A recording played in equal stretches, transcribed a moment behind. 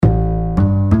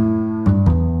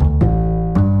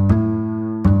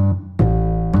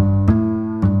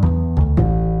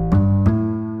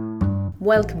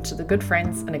Welcome to the Good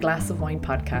Friends and a Glass of Wine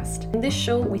podcast. In this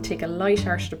show, we take a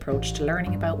light-hearted approach to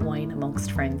learning about wine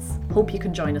amongst friends. Hope you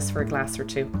can join us for a glass or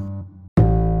two.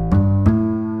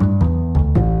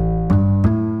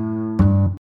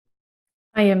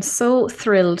 I am so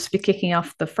thrilled to be kicking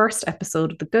off the first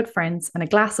episode of the Good Friends and a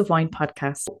Glass of Wine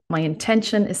podcast. My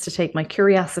intention is to take my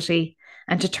curiosity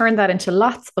and to turn that into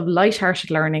lots of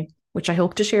light-hearted learning, which I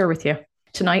hope to share with you.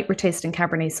 Tonight, we're tasting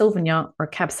Cabernet Sauvignon, or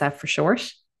Cab Sav for short.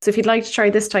 So if you'd like to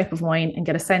try this type of wine and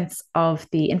get a sense of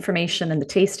the information and the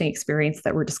tasting experience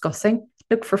that we're discussing,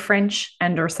 look for French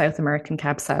and or South American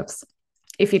Cab Savs.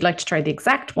 If you'd like to try the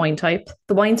exact wine type,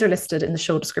 the wines are listed in the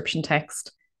show description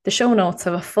text. The show notes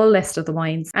have a full list of the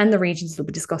wines and the regions we'll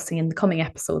be discussing in the coming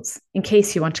episodes, in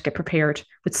case you want to get prepared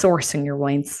with sourcing your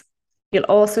wines. You'll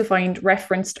also find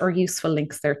referenced or useful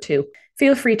links there too.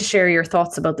 Feel free to share your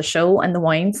thoughts about the show and the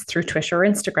wines through Twitter or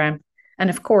Instagram. And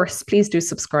of course, please do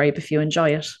subscribe if you enjoy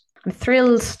it. I'm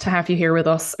thrilled to have you here with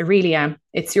us. I really am.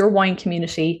 It's your wine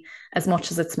community as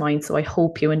much as it's mine, so I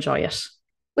hope you enjoy it.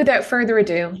 Without further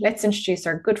ado, let's introduce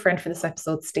our good friend for this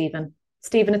episode, Stephen.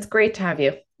 Stephen, it's great to have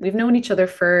you. We've known each other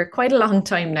for quite a long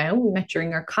time now. We met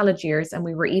during our college years and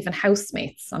we were even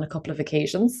housemates on a couple of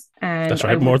occasions. And that's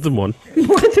right, more than one.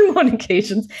 More than one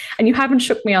occasions. And you haven't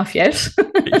shook me off yet.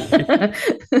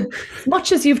 As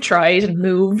much as you've tried and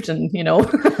moved and, you know.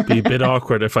 Be a bit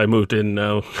awkward if I moved in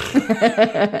now.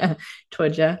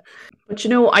 Twould ya? But you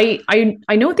know, I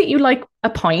know that you like a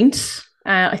pint.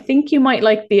 I think you might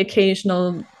like the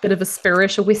occasional bit of a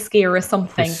spirit, a whiskey or a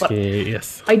something. Whiskey, but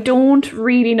yes. I don't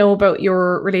really know about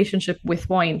your relationship with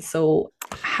wine. So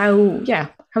how'd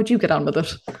you get on with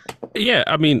it? Yeah,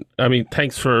 I mean,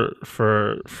 thanks for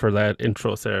that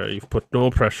intro, Sarah. You've put no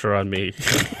pressure on me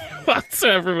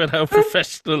whatsoever with how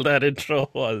professional that intro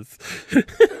was.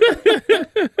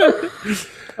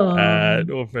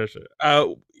 No pressure.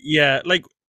 Yeah, like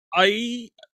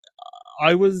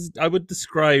I would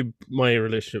describe my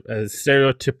relationship as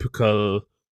stereotypical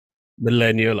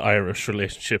millennial Irish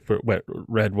relationship with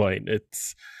red wine.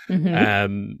 It's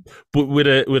but with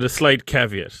a slight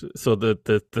caveat. So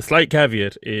the slight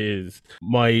caveat is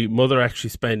my mother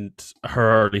actually spent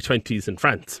her early 20s in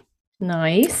France.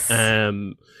 Nice.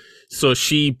 So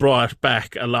she brought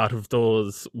back a lot of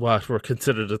those what were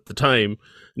considered at the time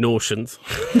notions.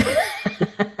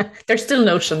 They're still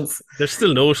notions. They're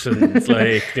still notions,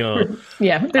 like, you know.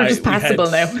 Yeah, they're just passable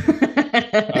now.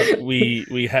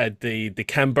 We had the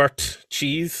Cambert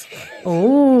cheese.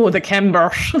 Oh, the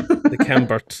Cambert. The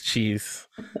Cambert cheese.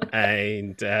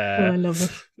 And I love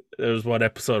it. There was one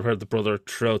episode where the brother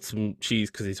threw out some cheese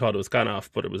because he thought it was gone off,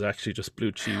 but it was actually just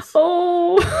blue cheese.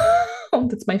 Oh,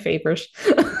 that's my favorite.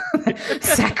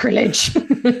 Sacrilege.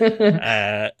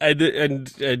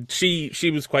 And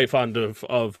she was quite fond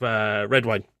of red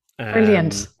wine.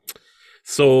 Brilliant.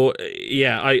 So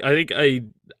yeah, I think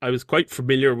I was quite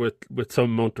familiar with some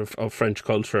amount of French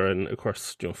culture, and of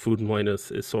course, you know, food and wine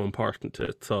is so important to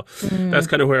it. So that's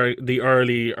kind of where the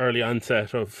early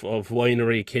onset of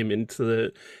winery came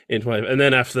into my life. And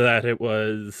then after that, it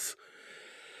was,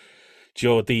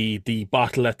 Joe, the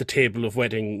bottle at the table of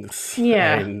weddings.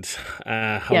 Yeah. And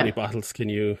how many bottles can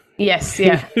you? Yes,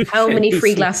 yeah. How many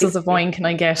free glasses of wine can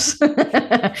I get with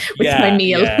my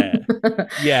meal?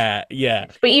 Yeah.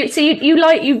 But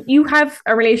you have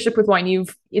a relationship with wine.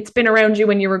 It's been around you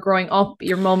when you were growing up.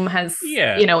 Your mum has,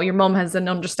 your mum has an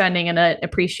understanding and an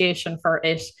appreciation for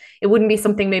it. It wouldn't be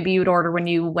something maybe you'd order when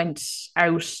you went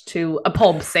out to a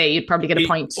pub. Say you'd probably get a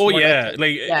pint.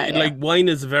 Like wine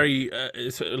is very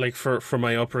like for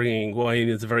my upbringing, wine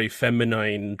is a very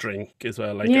feminine drink as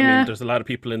well. Like I mean, there's a lot of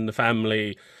people in the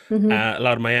family. A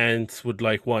lot of my aunts would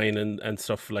like wine and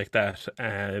stuff like that.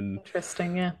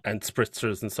 Interesting, yeah. And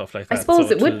spritzers and stuff like that. I suppose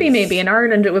it would be maybe in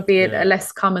Ireland. It would be a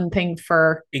less common thing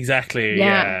for. Exactly.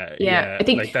 Yeah. I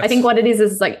think what it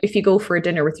is like if you go for a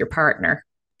dinner with your partner,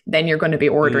 then you're going to be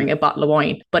ordering a bottle of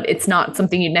wine. But it's not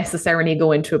something you necessarily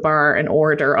go into a bar and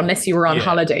order unless you were on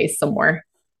holidays somewhere.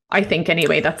 I think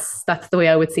anyway, that's the way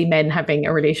I would see men having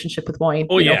a relationship with wine.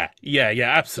 Oh yeah,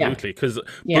 absolutely. Because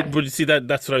but you see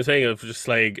that's what I was saying. Of just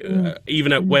like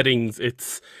even at weddings,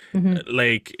 it's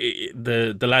like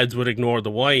the lads would ignore the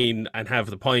wine and have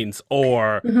the pints,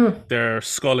 or they're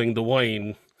sculling the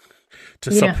wine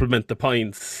to supplement the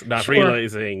pints, not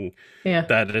realizing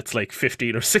that it's like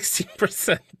 15 or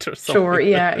 16% or something. Sure,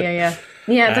 yeah.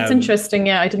 That's interesting.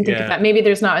 Yeah, I didn't think of that. Maybe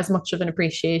there's not as much of an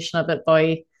appreciation of it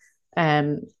by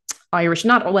Irish,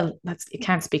 you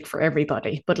can't speak for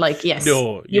everybody, but like, yes,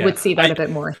 you would see that a bit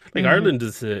more. Like Ireland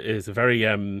is a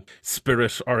very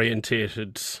spirit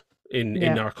orientated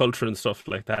in our culture and stuff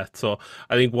like that. So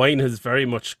I think wine has very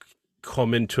much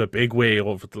come into a big way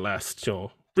over the last,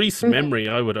 recent memory.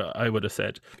 I would have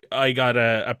said I got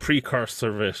a precursor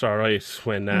of it. All right,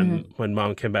 when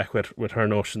Mom came back with her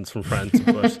notions from France,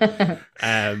 but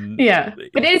yeah,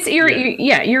 but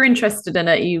yeah. you're interested in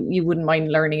it. You wouldn't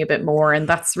mind learning a bit more, and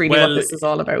that's really what Well, this is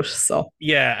all about. So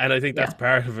yeah, and I think yeah. that's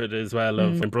part of it as well.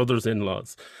 Of my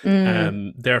brothers-in-laws,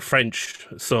 Mm. they're French,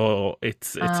 so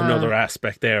it's another Ah,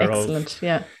 aspect there of excellent.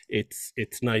 Yeah.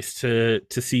 it's nice to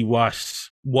see what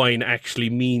wine actually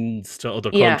means to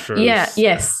other Yeah, cultures.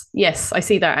 yes, I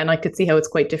see that, and I could see how it's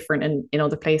quite different in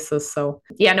other places. So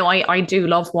yeah, no, I do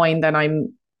love wine. Then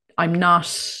I'm not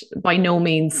by no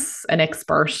means an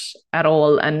expert at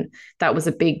all, and that was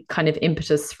a big kind of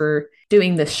impetus for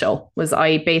doing this show. Was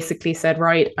I basically said,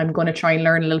 right, I'm going to try and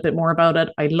learn a little bit more about it.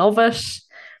 I love it.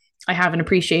 I have an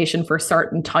appreciation for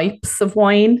certain types of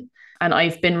wine. And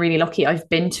I've been really lucky. I've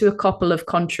been to a couple of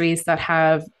countries that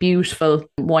have beautiful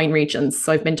wine regions.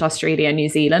 So I've been to Australia and New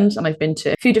Zealand, and I've been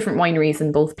to a few different wineries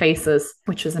in both places,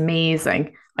 which was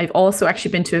amazing. I've also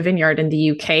actually been to a vineyard in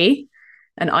the UK,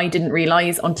 and I didn't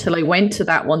realize until I went to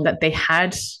that one that they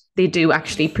do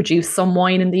actually produce some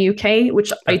wine in the UK,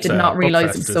 which I That's did not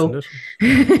realize was Buckfast, isn't so. it?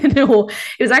 No,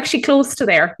 it was actually close to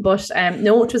there, but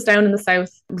no, it was down in the south.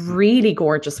 Really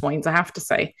gorgeous wines, I have to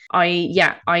say.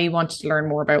 I wanted to learn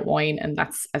more about wine, and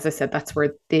that's, as I said, that's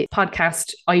where the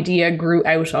podcast idea grew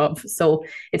out of. So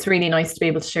it's really nice to be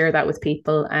able to share that with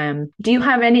people. Do you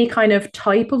have any kind of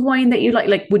type of wine that you like?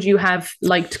 Like, would you have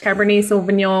liked Cabernet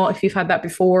Sauvignon if you've had that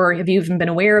before? Have you even been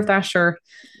aware of that? Or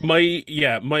My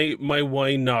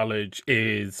wine knowledge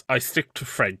is I stick to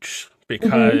French mm-hmm.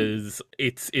 because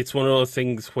it's one of those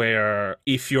things where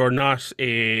if you're not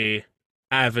a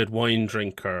avid wine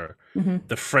drinker, Mm-hmm.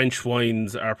 the French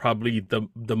wines are probably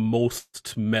the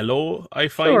most mellow, I Sure,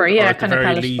 find, or yeah, at the kind of very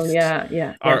palatable. least,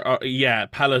 Yeah. or yeah,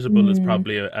 palatable is Mm-hmm.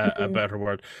 probably a Mm-hmm. better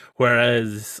word.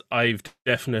 Whereas I've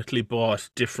definitely bought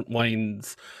different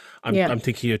wines. Yeah, I'm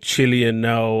thinking of Chilean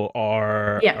now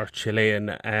yeah. or Chilean,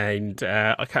 and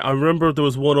I remember there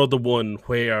was one other one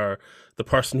where the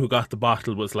person who got the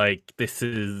bottle was like, "This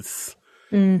is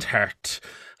Mm, tart,"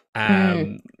 mm,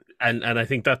 um, and I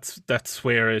think that's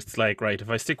where it's like, right, if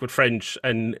I stick with French,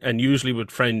 and usually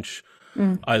with French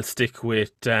mm. I'll stick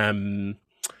with either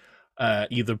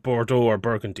Bordeaux or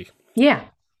Burgundy.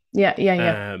 Yeah,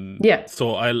 yeah. Yeah.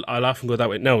 So I'll often go that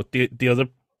way. Now the other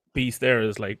piece there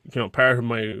is like, part of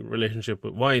my relationship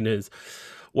with wine is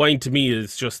wine to me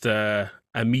is just a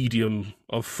medium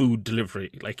of food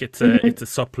delivery. Like it's Hmm. a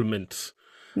supplement,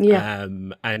 Yeah,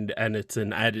 and it's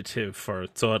an additive for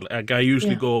it. So like I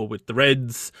usually yeah, go with the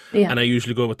reds, yeah, and I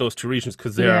usually go with those two regions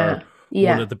because they're yeah, one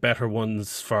yeah, of the better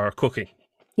ones for cooking.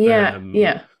 yeah, Um,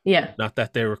 yeah, yeah. Not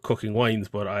that they were cooking wines,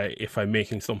 but if I'm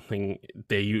making something,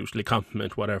 they usually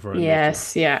complement whatever I'm making.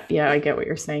 Yes, yeah. I get what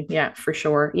you're saying. Yeah, for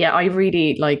sure. Yeah, I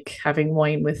really like having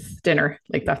wine with dinner.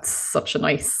 Like that's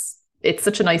it's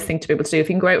such a nice thing to be able to do. If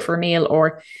you can go out for a meal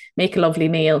or make a lovely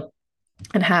meal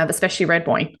and have, especially red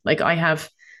wine. Like I have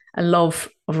a love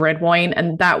of red wine,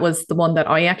 and that was the one that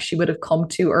I actually would have come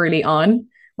to early on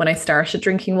when I started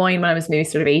drinking wine when I was maybe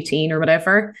sort of 18 or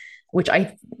whatever, which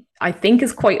I think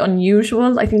is quite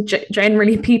unusual. I think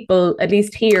generally people, at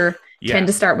least here, tend Yeah,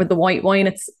 to start with the white wine.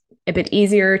 It's a bit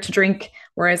easier to drink,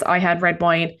 whereas I had red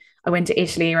wine. I went to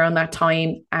Italy around that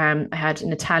time. I had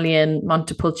an Italian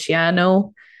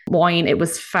Montepulciano wine. It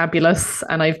was fabulous.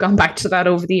 And I've gone back to that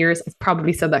over the years. I've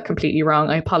probably said that completely wrong.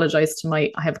 I apologize to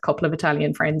I have a couple of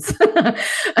Italian friends.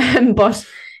 But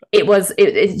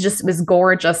it just was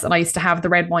gorgeous. And I used to have the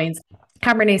red wines.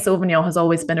 Cabernet Sauvignon has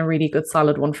always been a really good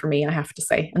solid one for me, I have to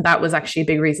say. And that was actually a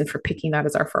big reason for picking that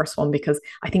as our first one because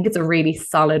I think it's a really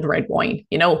solid red wine.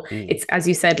 mm, It's, as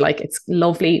you said, like it's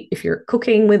lovely if you're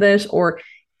cooking with it or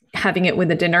having it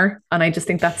with a dinner. And I just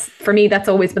think that's, for me, that's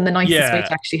always been the nicest way yeah,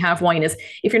 to actually have wine is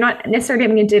if you're not necessarily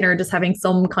having a dinner, just having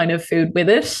some kind of food with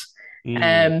it. mm,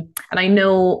 And I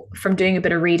know from doing a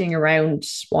bit of reading around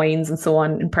wines and so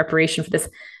on in preparation for this,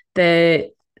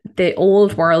 the the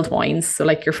old world wines, so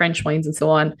like your French wines and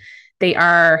so on, they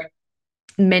are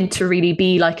meant to really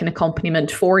be like an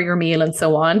accompaniment for your meal and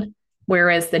so on.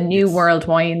 Whereas the new yes, world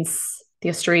wines, the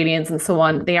Australians and so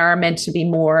on, they are meant to be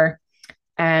more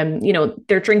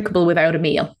they're drinkable without a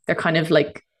meal. They're kind of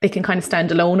like they can kind of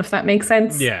stand alone if that makes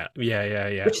sense, yeah.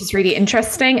 which is really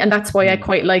interesting. And that's why I Mm.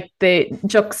 quite like the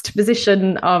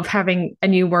juxtaposition of having a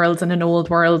new world and an old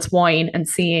world wine and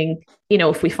seeing,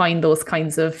 if we find those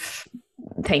kinds of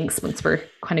things once we're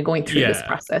kind of going through this Yeah,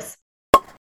 process.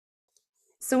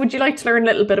 So, would you like to learn a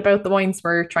little bit about the wines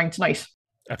we're trying tonight?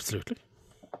 absolutely.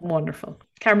 Wonderful.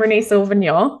 Cabernet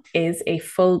Sauvignon is a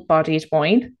full bodied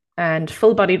wine, and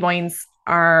full bodied wines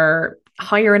are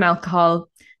higher in alcohol.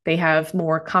 They have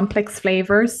more complex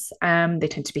flavors. They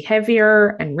tend to be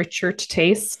heavier and richer to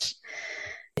taste.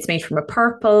 It's made from a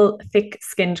purple,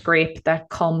 thick-skinned grape that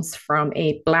comes from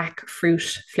a black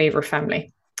fruit flavor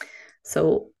family.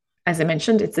 So, as I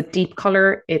mentioned, it's a deep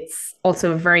color. It's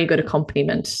also a very good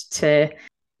accompaniment to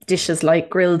dishes like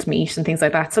grilled meat and things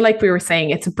like that. So, like we were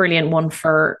saying, it's a brilliant one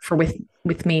for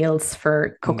with meals,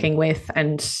 for cooking with,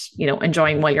 and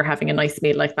enjoying while you're having a nice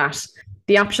meal like that.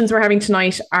 The options we're having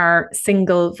tonight are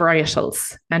single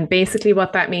varietals, and basically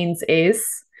what that means is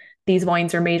these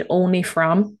wines are made only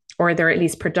from, or they're at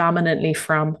least predominantly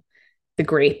from, the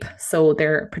grape. So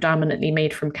they're predominantly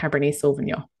made from Cabernet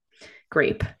Sauvignon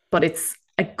grape, but it's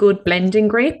a good blending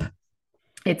grape.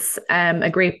 It's a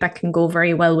grape that can go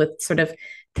very well with sort of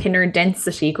thinner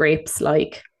density grapes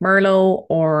like Merlot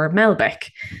or Malbec.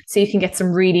 So you can get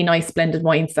some really nice blended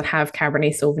wines that have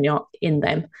Cabernet Sauvignon in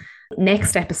them.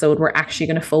 Next episode, we're actually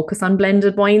going to focus on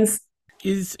blended wines.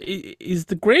 Is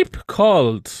the grape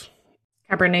called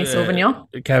Cabernet Sauvignon?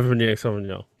 Cabernet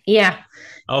Sauvignon. Yeah.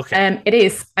 Okay. It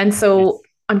is. And so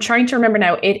I'm trying to remember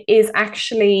now, it is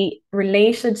actually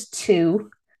related to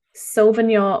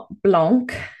Sauvignon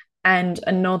Blanc and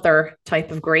another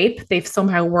type of grape. They've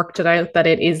somehow worked it out that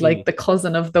it is like the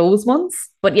cousin of those ones.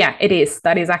 But yeah, it is.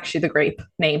 That is actually the grape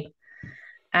name.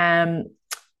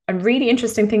 A really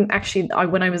interesting thing, actually,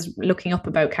 when I was looking up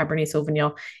about Cabernet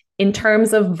Sauvignon, in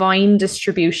terms of vine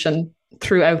distribution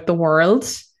throughout the world,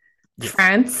 yes,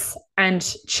 France and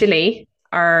Chile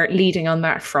are leading on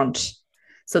that front.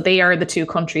 So they are the two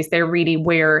countries. They're really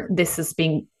where this is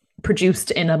being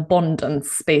produced in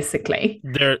abundance, basically.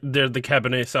 They're the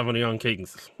Cabernet Sauvignon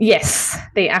kings. Yes,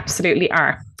 they absolutely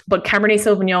are. But Cabernet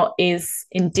Sauvignon is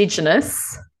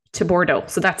indigenous to Bordeaux.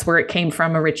 So that's where it came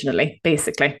from originally,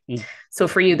 basically. So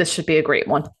for you, this should be a great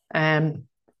one.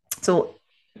 So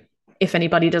if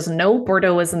anybody doesn't know,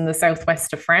 Bordeaux is in the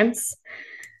southwest of France.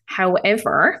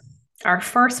 However, our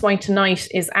first wine tonight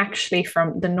is actually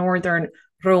from the northern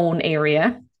Rhone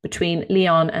area between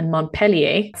Lyon and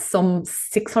Montpellier, some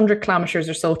 600 kilometers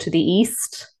or so to the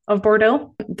east of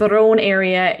Bordeaux. The Rhone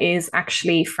area is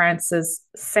actually France's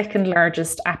second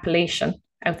largest appellation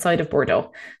outside of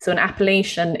Bordeaux. So an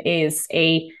appellation is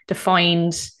a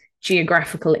defined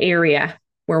geographical area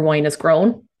where wine is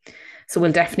grown. So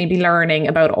we'll definitely be learning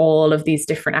about all of these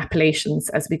different appellations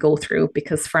as we go through,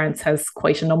 because France has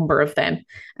quite a number of them.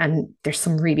 And there's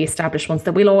some really established ones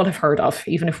that we'll all have heard of,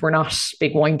 even if we're not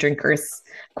big wine drinkers.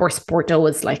 Of course, Bordeaux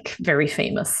is like very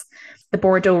famous. The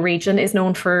Bordeaux region is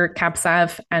known for Cab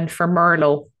Sauv and for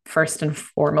Merlot, first and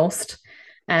foremost.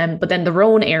 But then the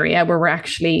Rhone area, where we're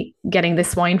actually getting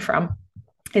this wine from,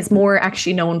 is more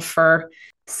actually known for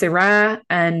Syrah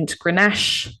and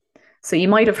Grenache. So you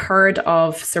might have heard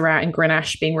of Syrah and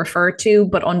Grenache being referred to,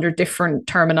 but under different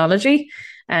terminology.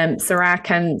 Syrah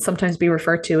can sometimes be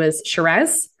referred to as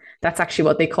Shiraz. That's actually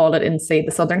what they call it in, say,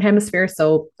 the Southern Hemisphere.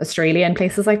 So Australia and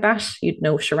places like that, you'd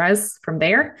know Shiraz from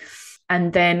there.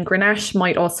 And then Grenache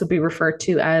might also be referred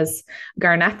to as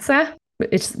Garnacha.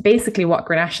 It's basically what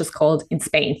Grenache is called in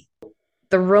Spain.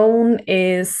 The Rhone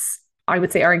is, I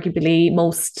would say, arguably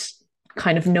most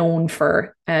kind of known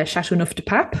for Chateauneuf du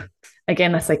Pape.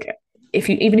 Again, that's like,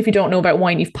 even if you don't know about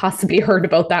wine, you've possibly heard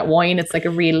about that wine. It's like a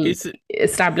real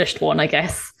established one, I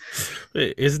guess.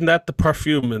 Isn't that the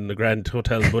perfume in the Grand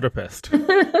Hotel Budapest?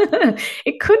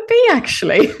 It could be,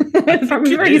 actually. It's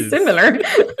very similar.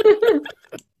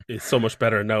 It's so much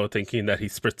better now thinking that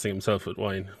he's spritzing himself with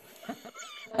wine.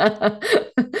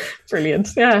 Brilliant.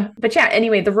 Yeah. But yeah,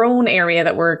 anyway, the Rhone area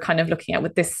that we're kind of looking at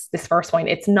with this first wine,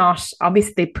 it's not,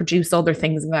 obviously they produce other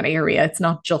things in that area. It's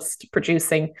not just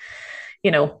producing,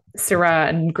 Syrah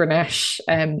and Grenache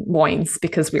wines,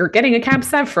 because we were getting a Cab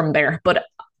Sauv from there. But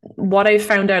what I've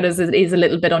found out is it is a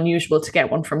little bit unusual to get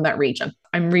one from that region.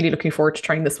 I'm really looking forward to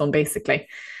trying this one, basically.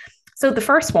 So the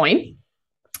first wine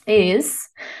is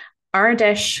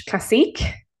Ardèche Classique,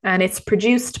 and it's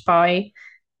produced by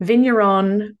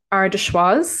Vigneron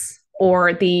Ardéchois,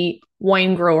 or the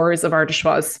Wine Growers of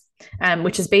Ardéchois,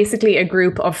 which is basically a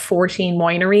group of 14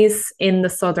 wineries in the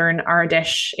southern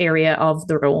Ardèche area of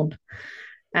the Rhone.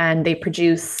 And they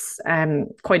produce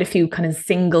quite a few kind of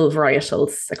single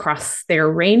varietals across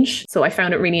their range. So I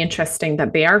found it really interesting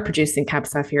that they are producing Cab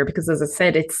Sauv here, because, as I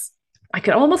said, I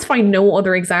could almost find no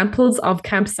other examples of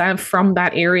Cab Sauv from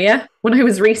that area when I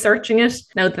was researching it.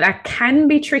 Now, that can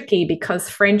be tricky because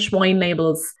French wine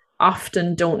labels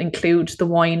often don't include the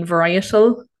wine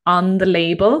varietal on the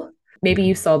label. maybe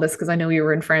you saw this because I know you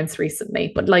were in France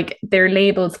recently, but like their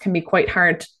labels can be quite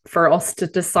hard for us to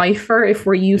decipher if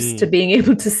we're used to being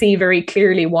able to see very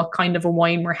clearly what kind of a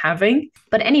wine we're having.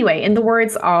 But anyway, in the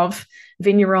words of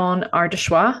Vigneron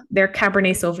Ardèchois, their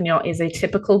Cabernet Sauvignon is a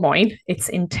typical wine. It's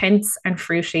intense and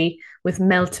fruity with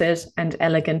melted and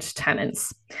elegant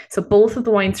tannins. So both of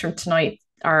the wines from tonight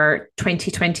are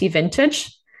 2020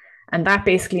 vintage. And that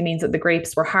basically means that the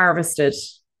grapes were harvested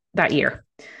that year.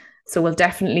 So we'll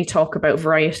definitely talk about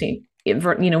variety,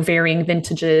 varying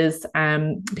vintages,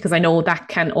 because I know that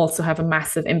can also have a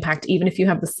massive impact, even if you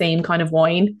have the same kind of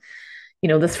wine.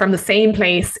 This from the same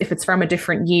place, if it's from a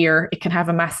different year, it can have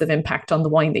a massive impact on the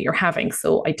wine that you're having.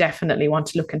 So I definitely want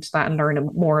to look into that and learn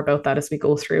more about that as we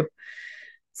go through.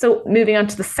 So moving on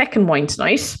to the second wine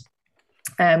tonight,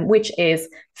 which is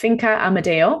Finca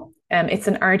Amadeo. It's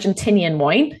an Argentinian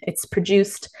wine. It's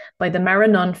produced by the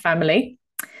Maranon family.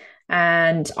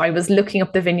 And I was looking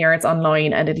up the vineyards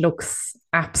online and it looks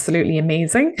absolutely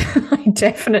amazing. I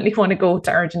definitely want to go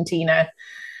to Argentina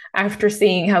after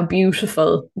seeing how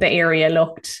beautiful the area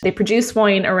looked. They produce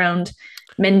wine around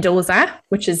Mendoza,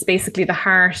 which is basically the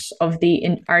heart of the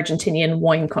Argentinian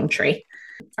wine country.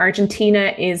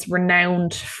 Argentina is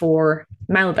renowned for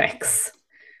Malbecs.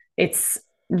 It's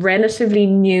relatively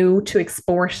new to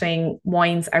exporting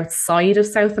wines outside of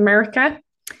South America.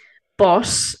 But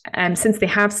since they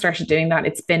have started doing that,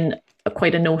 it's been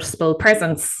quite a noticeable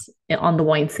presence on the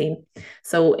wine scene.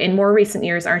 So in more recent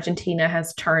years, Argentina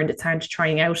has turned its hand to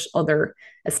trying out other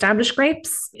established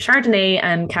grapes. Chardonnay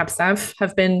and Cab Sauv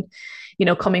have been,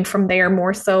 coming from there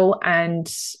more so. And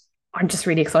I'm just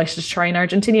really excited to try an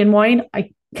Argentinian wine.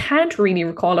 I can't really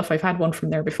recall if I've had one from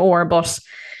there before, but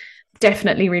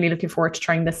definitely really looking forward to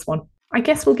trying this one. I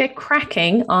guess we'll get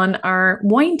cracking on our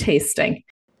wine tasting.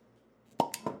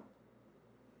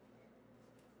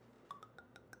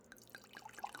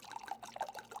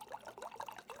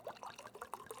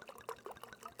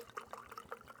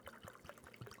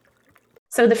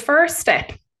 So the first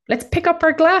step, let's pick up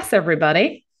our glass,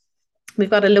 everybody. We've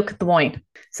got to look at the wine.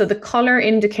 So the color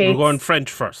indicates... We're going French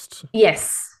first.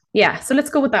 Yes. Yeah. So let's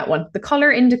go with that one. The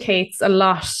color indicates a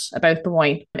lot about the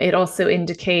wine. It also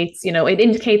indicates, it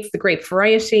indicates the grape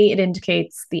variety. It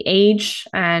indicates the age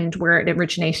and where it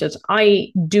originated.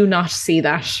 I do not see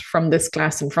that from this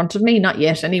glass in front of me, not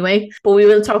yet anyway. But we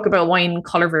will talk about wine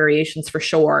color variations for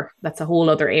sure. That's a whole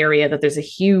other area that there's a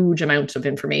huge amount of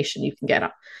information you can get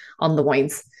on the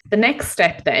wines. The next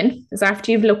step then is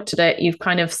after you've looked at it, you've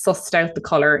kind of sussed out the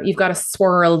color, you've got to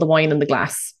swirl the wine in the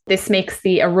glass. This makes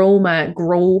the aroma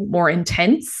grow more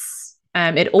intense.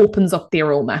 It opens up the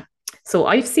aroma. So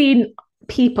I've seen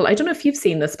people, I don't know if you've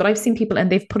seen this, but I've seen people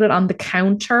and they've put it on the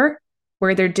counter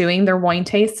where they're doing their wine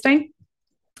tasting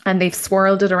and they've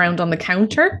swirled it around on the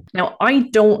counter. Now, I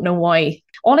don't know why.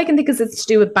 All I can think is it's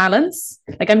to do with balance.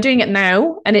 Like I'm doing it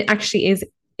now and it actually is,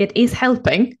 it is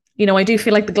helping. I do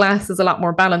feel like the glass is a lot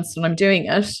more balanced when I'm doing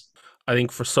it. I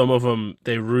think for some of them,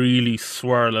 they really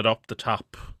swirl it up the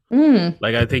top.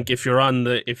 Like I think if you're on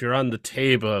the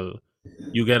table,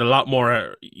 you get a lot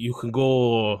more. You can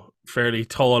go fairly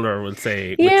taller, we'll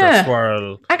say, with your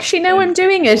swirl. Actually, now I'm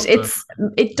doing it.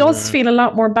 It does feel a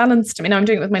lot more balanced to me. Now I'm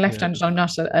doing it with my left hand. I'm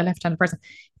not a left-handed person.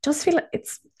 It does feel like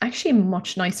it's actually a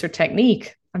much nicer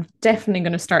technique. I'm definitely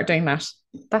going to start doing that.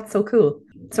 That's so cool.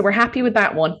 So we're happy with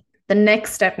that one. The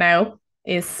next step now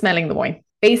is smelling the wine.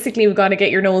 Basically, we've got to get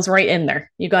your nose right in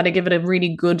there. You got to give it a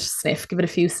really good sniff, give it a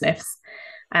few sniffs.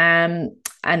 And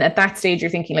at that stage, you're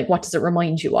thinking, like, what does it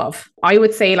remind you of? I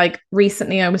would say, like,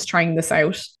 recently I was trying this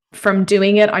out. From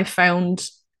doing it, I found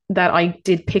that I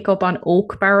did pick up on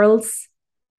oak barrels.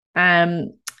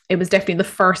 It was definitely the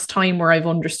first time where I've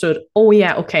understood, oh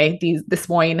yeah, okay, this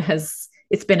wine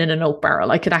it's been in an oak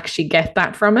barrel. I could actually get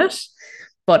that from it.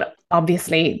 But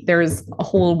obviously, there's a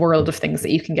whole world of things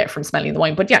that you can get from smelling the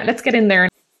wine. But yeah, let's get in there.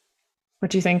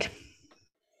 What do you think?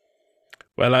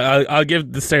 Well, I'll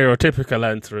give the stereotypical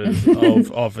answer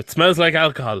of it smells like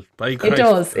alcohol. By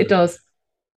Christ. It does.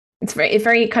 It's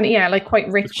very kind of, like quite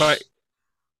rich.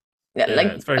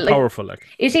 It's very powerful. Like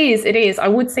it is. I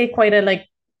would say quite a,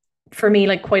 for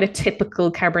me, quite a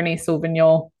typical Cabernet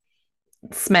Sauvignon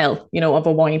smell, of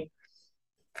a wine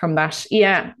from that.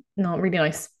 Yeah, no, really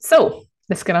nice. So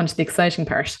let's get on to the exciting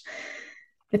part.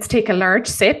 Let's take a large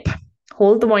sip,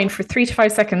 hold the wine for 3 to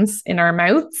 5 seconds in our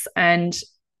mouths and,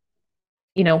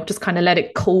 just kind of let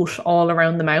it coat all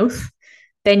around the mouth.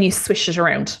 Then you swish it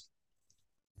around.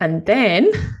 And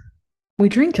then we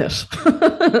drink it.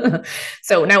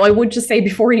 So now I would just say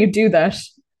before you do that,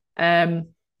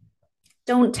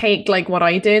 don't take like what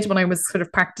I did when I was sort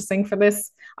of practicing for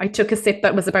this. I took a sip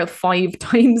that was about 5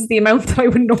 times the amount that I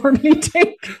would normally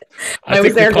take. And I I was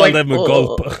think we there call going, them a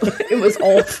gulp. oh, it was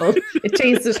awful. It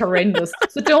tasted horrendous.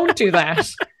 So don't do that.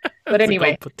 But It's a anyway,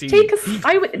 gulp of tea.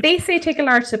 they say take a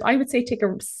large sip. I would say take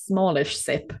a smallish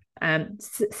sip and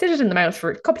sit it in the mouth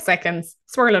for a couple of seconds,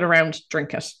 swirl it around,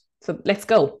 drink it. So let's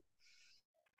go.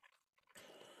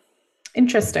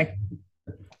 Interesting.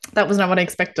 That was not what I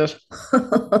expected.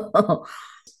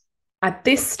 At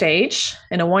this stage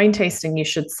in a wine tasting, you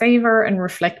should savor and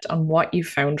reflect on what you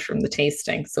found from the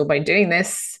tasting. So, by doing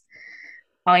this,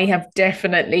 I have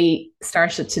definitely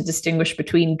started to distinguish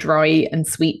between dry and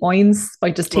sweet wines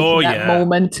by just Oh taking that yeah,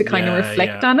 moment to kind of yeah,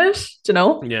 reflect yeah, on it. You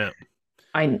know, yeah.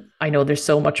 I know there's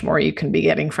so much more you can be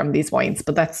getting from these wines,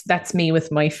 but that's me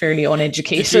with my fairly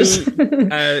Did uneducated. you?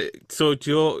 So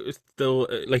do you still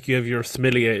like you have your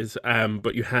sommeliers,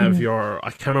 but you have Mm, your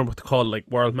I can't remember what they call like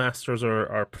world masters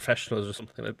or professionals or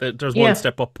something like that. There's one yeah.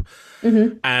 step up.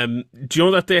 Hmm. Do you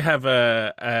know that they have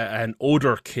an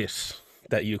odor kit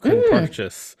that you can Mm,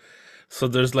 purchase? So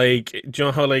there's like, do you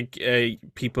know how like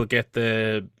people get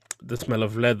the smell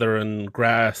of leather and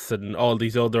grass and all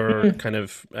these other mm, kind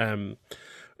of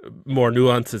more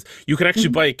nuances? You can actually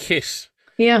mm. buy a kit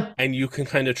Yeah. and you can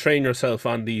kind of train yourself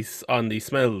on these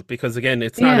smells because again,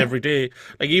 it's not Yeah. every day.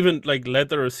 Like even like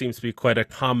leather seems to be quite a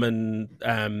common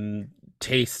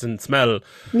taste and smell.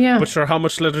 But Yeah. sure, how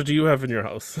much leather do you have in your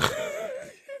house?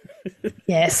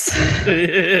 Yes. Yeah,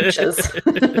 Inches.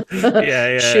 yeah,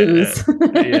 Shoes.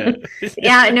 yeah.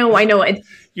 Yeah, no, I know it.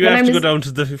 You When I have to go was down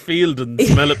to the field and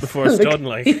smell it before it's look, done.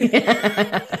 Like,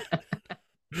 yeah.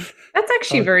 That's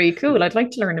actually oh, very cool. I'd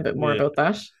like to learn a bit more yeah. about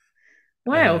that.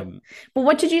 Wow. Um, But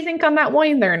what did you think on that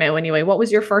wine there now, anyway? What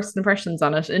was your first impressions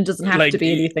on it? It doesn't have to like,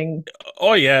 be anything.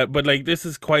 oh yeah, but like this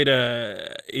is quite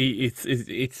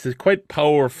it's a quite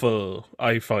powerful.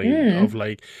 I find of Mm,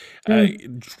 like, uh,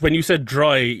 mm, when you said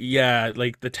dry, yeah,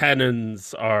 like the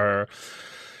tannins are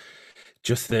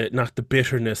just the not the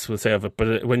bitterness we'll say of it,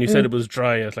 but when you said it mm. was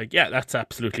dry, I was like, yeah, that's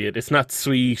absolutely it. It's not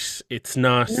sweet, it's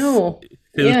not No.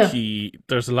 Yeah. silky.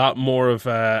 There's a lot more of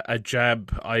a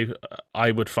jab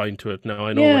I would find to it. Now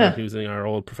I know we're not Yeah. using our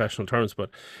old professional terms, but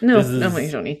No, no, you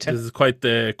don't need this to. is quite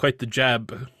the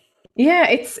jab.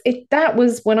 Yeah, that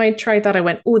was when I tried that, I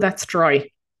went, oh, that's dry.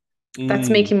 That's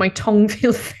Mm, making my tongue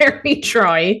feel very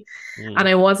dry. And mm.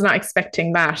 I was not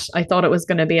expecting that. I thought it was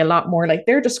going to be a lot more like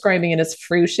they're describing it as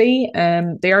fruity.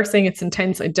 They are saying it's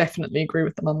intense. I definitely agree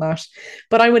with them on that.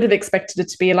 But I would have expected it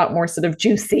to be a lot more sort of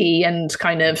juicy and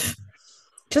kind of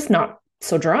just not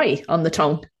so dry on the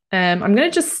tongue. I'm going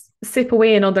to just sip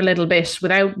away another little bit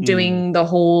without Mm. doing the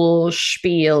whole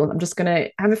spiel. I'm just going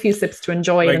to have a few sips to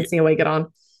enjoy it and Like see how I get on.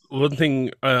 one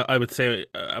thing I would say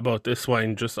about this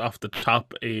wine just off the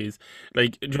top is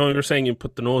like you know you're saying you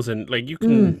put the nose in like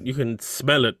Mm, you can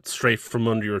smell it straight from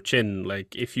under your chin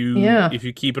like yeah. if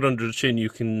you keep it under the chin you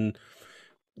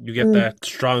get Mm, that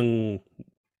strong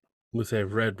we say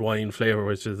red wine flavor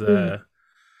which is mm.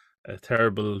 a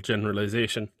terrible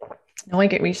generalization. No, I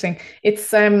get what you're saying.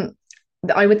 It's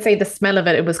I would say the smell of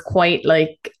it, it was quite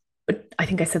like I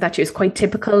think I said that to you, it's quite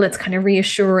typical. It's kind of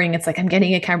reassuring. It's like I'm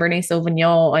getting a Cabernet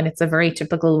Sauvignon and it's a very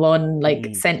typical one, like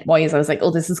Mm. scent wise. I was like,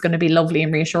 oh, this is going to be lovely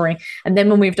and reassuring. And then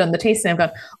when we've done the tasting, I've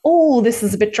gone, oh, this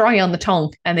is a bit dry on the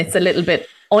tongue and it's a little bit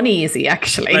uneasy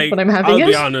actually when Like I'm having I'll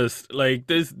be it. honest, like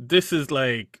this is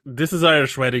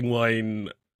Irish wedding wine.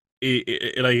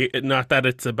 Like not that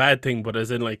it's a bad thing, but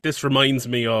as in like this reminds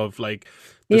me of like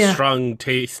the Yeah. strong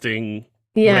tasting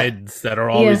Yeah. reds that are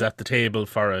always Yeah. at the table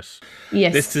for it.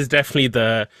 This Yes. is definitely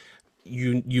the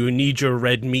you need your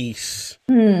red meat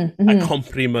Mm-hmm.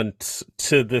 accompaniment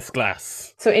to this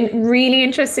glass. So really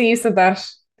interesting you said that.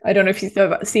 I don't know if you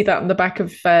see that on the back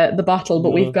of the bottle,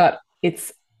 but we've No. got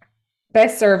it's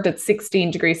best served at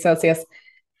 16 degrees Celsius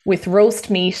with roast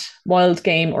meat, wild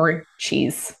game, or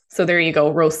cheese. So there you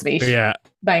go, roast meat. Yeah,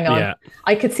 Bang on. yeah.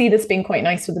 I could see this being quite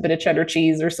nice with a bit of cheddar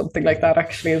cheese or something like that,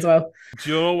 actually, as well. Do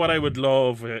you know what I would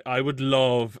love? I would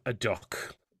love a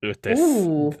duck with this.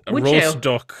 Ooh, A would roast you?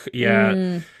 duck, yeah.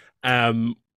 Mm,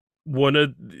 Um, one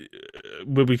of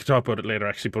well, we can talk about it later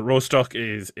actually, but roast duck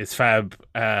is fab.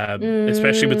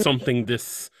 Especially with mm, something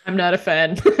this. I'm not a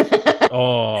fan.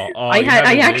 You I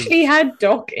haven't actually lived. had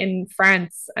duck in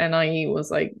France, and I was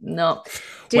like, no,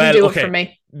 didn't Well, do it for okay.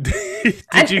 me. Did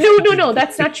And you? no, no, no, Did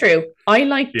that's not true. I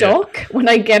like yeah? duck when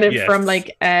I get it from Yes.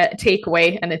 like a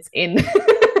takeaway and it's in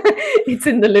it's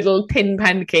in the little thin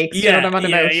pancakes. Do you know what I'm on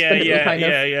about? The little kind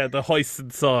of Yeah. The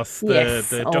hoisin sauce, yes.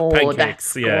 the duck Oh,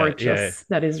 pancakes. that's Yeah, yeah. gorgeous.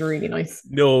 That is really nice.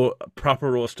 No,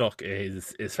 proper roast duck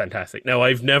is fantastic. Now,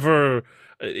 I've never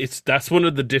that's one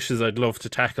of the dishes I'd love to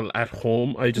tackle at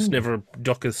home. I just Mm. never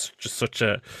duck is just such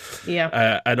a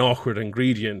Yeah. an awkward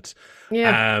ingredient.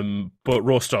 Yeah. But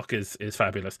roast duck is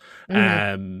fabulous. Hmm.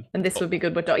 Um, And this would be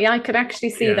good with dough. Yeah, I could actually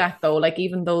see yeah. that though. Like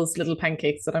even those little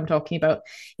pancakes that I'm talking about,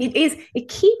 it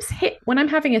keeps hit when I'm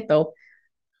having it though.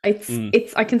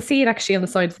 Mm. I can see it actually on the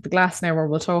sides of the glass now where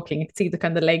we're talking. I can see the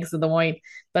kind of legs of the wine.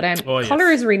 But Oh color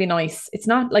yes. is really nice. It's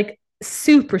not like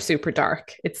super, super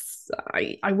dark.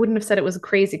 I wouldn't have said it was a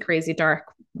crazy, crazy dark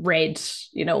red,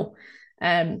 you know.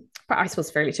 But I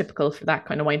suppose fairly typical for that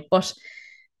kind of wine. But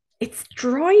it's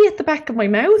dry at the back of my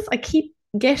mouth. I keep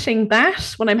getting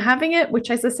that when I'm having it, which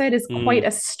as I said is quite Mm.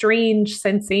 a strange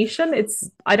sensation.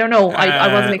 I don't know.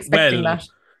 I wasn't expecting Well, that.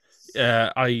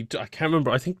 I can't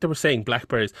remember. I think they were saying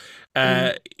blackberries.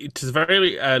 Mm. It is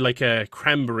very like a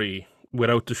cranberry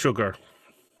without the sugar.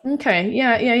 Okay.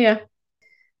 Yeah, yeah, yeah.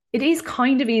 It is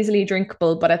kind of easily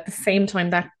drinkable, but at the same time,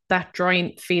 that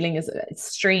dry feeling is it's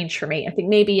strange for me. I think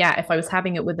maybe yeah, if I was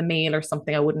having it with a meal or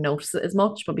something, I wouldn't notice it as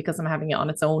much. But because I'm having it on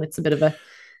its own, it's a bit of a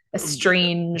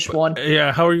strange But one.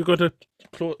 yeah, how are you going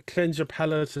to cleanse your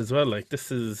palate as well? Like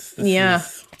this Yeah.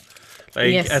 is like at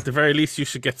Yes. the very least you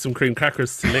should get some cream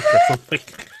crackers to lick or something.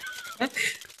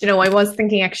 You know, I was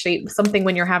thinking actually something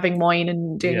when you're having wine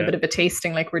and doing a Yeah. bit of a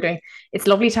tasting like we're doing. It's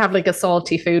lovely to have like a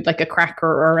salty food, like a cracker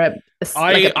or like a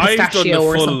I I've done the pistachio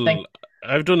or something. full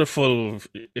I've done a full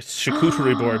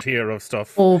charcuterie board here of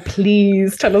stuff. Oh,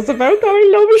 please tell us about that. I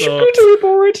love So a charcuterie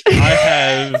board. I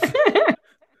have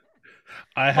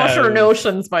I Utter have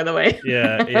notions, by the way.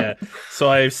 yeah. So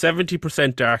I have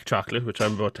 70% dark chocolate, which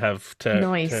I'm about to have to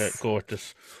Nice. go with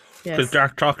this. Because Yes.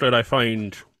 dark chocolate I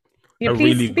find Yeah, a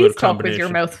please, really please good talk with your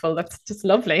combination. mouth full. That's just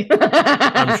lovely.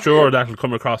 I'm sure that'll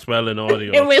come across well in It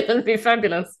audio. will be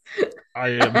fabulous. I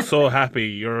am so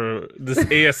happy. This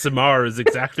ASMR is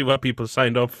exactly what people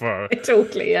signed up for.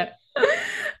 Totally, yeah.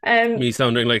 Um, Me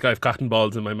sounding like I've cotton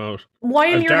balls in my mouth.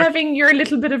 while I've you're dark. having your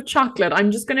little bit of chocolate,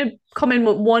 I'm just going to come in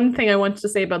with one thing I wanted to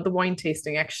say about the wine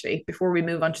tasting, actually, before we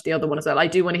move on to the other one as well. I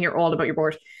do want to hear all about your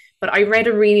board, but I read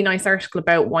a really nice article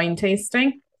about wine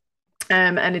tasting,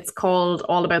 and it's called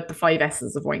All About the Five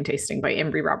S's of Wine Tasting by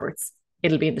Embry Roberts.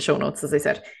 It'll be in the show notes, as I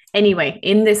said. Anyway,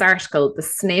 in this article, the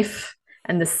sniff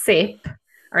and the sip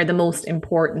are the most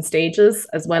important stages,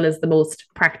 as well as the most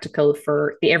practical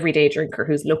for the everyday drinker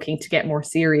who's looking to get more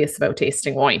serious about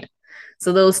tasting wine.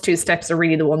 So those two steps are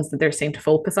really the ones that they're saying to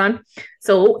focus on.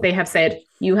 So they have said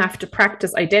you have to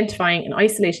practice identifying and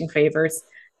isolating flavors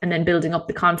and then building up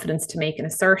the confidence to make an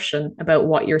assertion about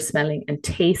what you're smelling and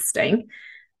tasting.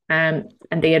 And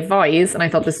they advise, and I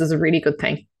thought this was a really good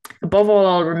thing. Above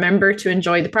all, remember to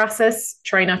enjoy the process.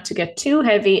 Try not to get too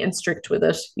heavy and strict with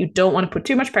it. You don't want to put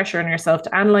too much pressure on yourself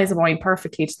to analyze a wine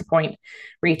perfectly to the point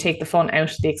where you take the fun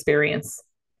out of the experience.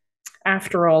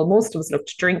 After all, most of us look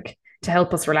to drink to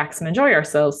help us relax and enjoy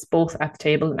ourselves, both at the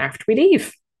table and after we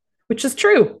leave, which is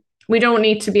true. We don't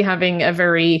need to be having a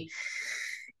very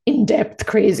in-depth,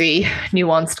 crazy,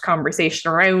 nuanced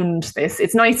conversation around this.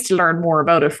 It's nice to learn more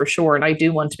about it for sure. And I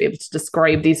do want to be able to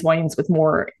describe these wines with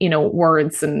more,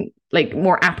 words and like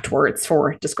more apt words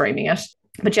for describing it.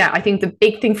 But yeah, I think the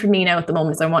big thing for me now at the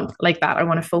moment is I want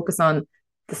to focus on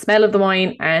the smell of the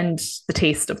wine and the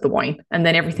taste of the wine. And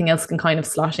then everything else can kind of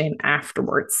slot in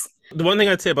afterwards. The one thing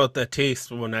I'd say about the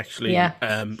taste one actually, Yeah.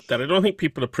 that I don't think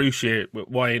people appreciate with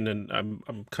wine, and I'm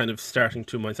kind of starting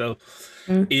to myself,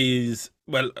 Mm. is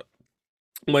well,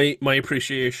 my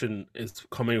appreciation is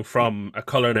coming from a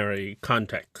culinary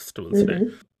context, I will say.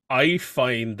 Mm-hmm. I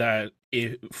find that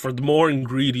for the more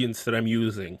ingredients that I'm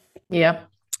using, Yeah.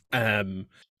 um,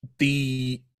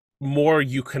 the more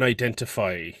you can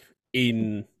identify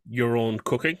in your own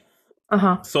cooking.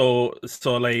 Uh-huh. So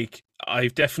like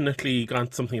I've definitely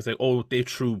got something that's like, oh, they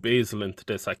threw basil into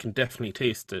this. I can definitely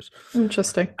taste it.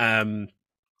 Interesting. Um,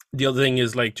 the other thing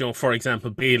is like, for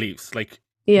example, bay leaves. Like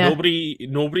Yeah.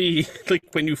 nobody like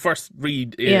when you first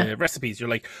read Yeah. recipes, you're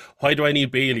like, why do I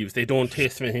need bay leaves? They don't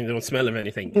taste of anything. They don't smell of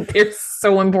anything. They're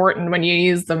so important when you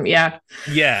use them. Yeah.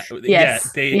 Yeah,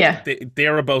 Yes. Yeah.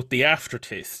 they're about the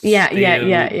aftertaste. Yeah. Yeah.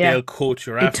 Yeah. Yeah. They'll coat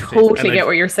your I aftertaste, and totally get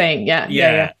what you're saying. Yeah.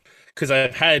 Yeah. Yeah. yeah, because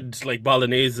I've had like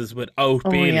bologneses without Oh,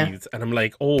 bay yeah. leaves, and I'm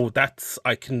like, oh, that's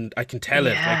I can tell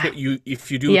it. Like Yeah.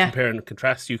 if you do Yeah. compare and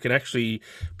contrast, you can actually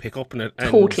pick up on it. And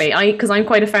Totally. Because I'm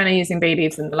quite a fan of using bay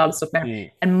leaves and a lot of stuff now.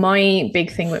 mm, And my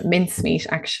big thing with mincemeat,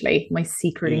 actually, my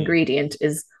secret mm. ingredient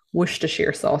is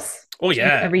Worcestershire sauce. Oh Do you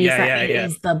yeah, ever use that? It yeah.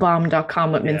 is the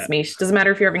bomb.com with Yeah. mincemeat. Doesn't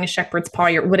matter if you're having a shepherd's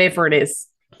pie or whatever it is.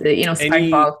 The spag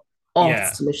Any bol. Oh, yeah.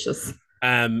 it's delicious.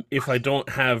 If I don't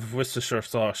have Worcestershire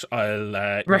sauce,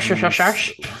 I'll use Worcestershire.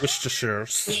 Worcestershire.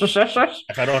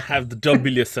 If I don't have the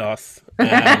W sauce,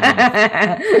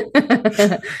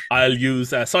 I'll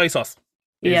use soy sauce.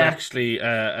 Is Yeah, actually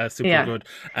super yeah, good,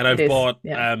 and it I've is. bought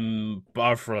Yeah,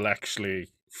 Bovril actually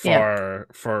yeah.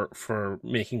 for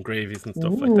making gravies and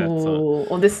stuff like that. So Ooh,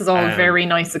 well, this is all um, very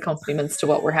nice accompaniments to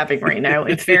what we're having right now.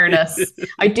 In fairness,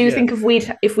 I do yeah, think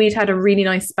if we'd had a really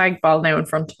nice spag bol now in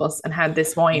front of us and had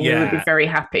this wine, we would be yeah, very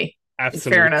happy. In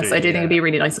fairness, I absolutely, do think it'd be yeah, a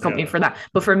really nice accompaniment yeah. for that.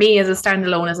 But for me, as a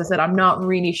standalone, as I said, I'm not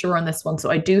really sure on this one. So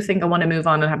I do think I want to move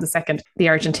on and have the second, the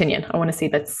Argentinian. I want to see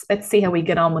let's see how we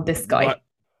get on with this guy.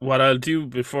 What I'll do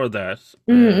before that,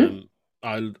 Mm.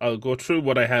 I'll go through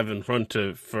what I have in Oh front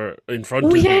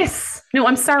of me. yes. No,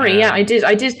 I'm sorry. Yeah, I Um, did.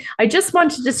 I did. I just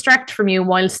want to distract from you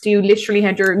whilst you literally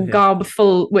had your yeah, gob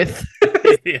full with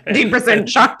yeah. 15%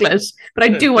 chocolate. But I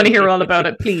do want to hear all about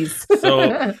it, please.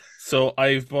 So so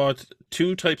I've bought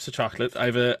two types of chocolate. I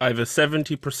have a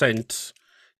 70%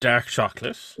 dark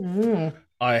chocolate. Mm.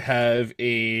 I have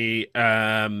a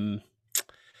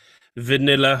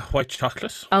vanilla white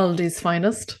chocolate, Aldi's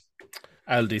finest.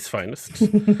 Aldi's finest.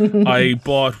 I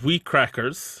bought wheat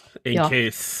crackers in Yeah.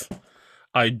 case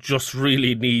I just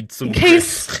really need In some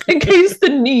case grit. in case the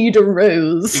need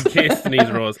arose. In case the need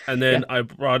arose. And Yeah. then I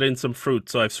brought in some fruit.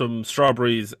 So I have some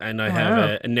strawberries and I have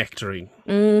Wow. a nectarine.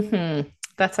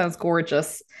 That sounds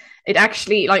gorgeous. It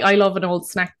actually, like, I love an old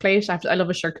snack plate. I love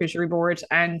a charcuterie board,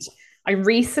 and I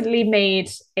recently made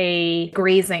a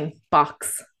grazing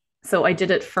box. So I did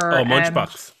it Oh, for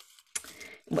Munchbox.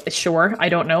 sure, I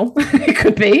don't know. It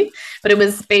could be, but it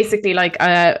was basically like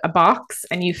a box,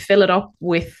 and you fill it up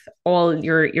with all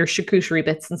your charcuterie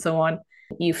bits and so on.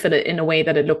 You fill it in a way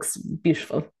that it looks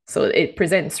beautiful, so it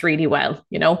presents really well.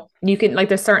 You can, like,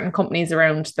 there's certain companies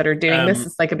around that are doing this.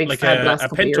 It's like a big Like fad the a last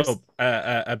couple of years.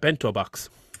 a bento box.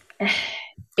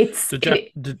 It's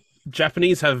it, The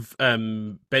Japanese have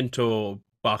bento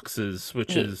boxes,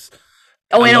 which is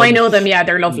oh, a I know them. lunch. Yeah,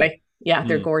 they're Mm, lovely. Yeah,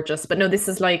 they're mm, gorgeous. But no, this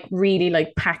is like really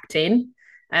like packed in.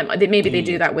 Maybe they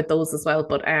do mm. that with those as well.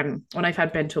 But when I've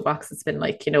had bento box, it's been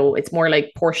like, it's more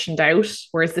like portioned out,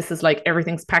 whereas this is like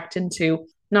everything's packed into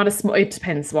not a small. It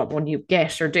depends what one you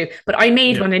get or do. But I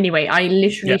made Yeah, one anyway. I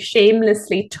literally yeah,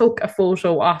 shamelessly took a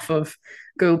photo off of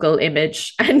Google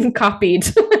image and copied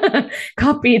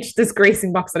this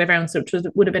gracing box that I found. So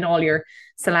would have been all your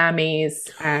salamis,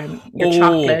 your oh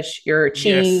chocolate, your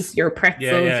cheese, yes, your yeah,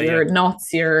 pretzels, yeah, yeah, your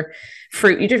nuts, your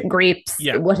fruit, you did grapes,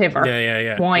 yeah, whatever, yeah, yeah, yeah,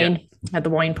 yeah. wine. Had the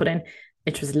wine put in.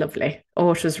 It was lovely.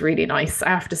 Oh, it was really nice, I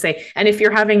have to say. And if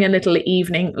you're having a little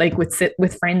evening, like with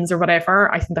friends or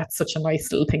whatever, I think that's such a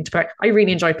nice little thing to put. I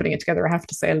really enjoyed putting it together. I have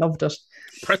to say, I loved it.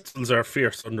 Pretzels are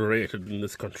fierce underrated in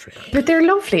this country. But they're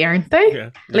lovely, aren't they? Yeah,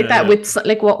 Like yeah, that yeah. with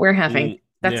like what we're having.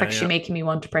 That's Yeah, actually yeah. making me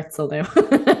want a pretzel now.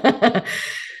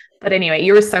 But anyway,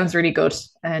 yours sounds really good,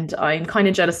 and I'm kind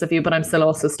of jealous of you, but I'm still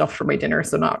also stuffed for my dinner,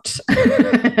 so not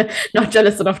not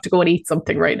jealous enough to go and eat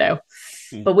something right now.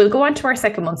 Mm. But we'll go on to our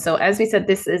second one. So as we said,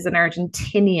 this is an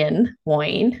Argentinian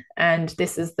wine, and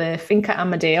this is the Finca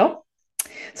Amadeo.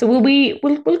 So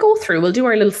we'll go through. We'll do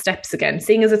our little steps again,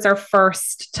 seeing as it's our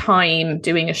first time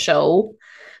doing a show,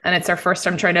 and it's our first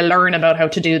time trying to learn about how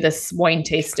to do this wine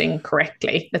tasting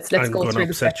correctly. Let's I'm go going to through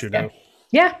the upset steps you again. now.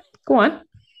 Yeah, go on.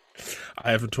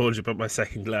 I haven't told you about my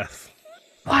second glass.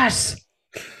 What?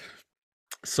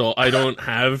 So I don't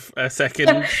have a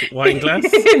second wine glass.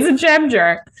 It's a jam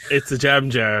jar. It's a jam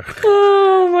jar.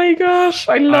 Oh my gosh,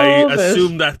 I I love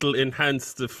assume it. that'll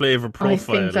enhance the flavor I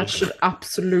think that profile. should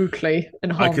absolutely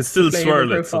I can enhance the still flavor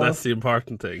swirl it, so profile. that's the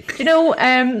important thing. Do you know,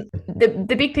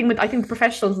 the big thing with, I think, the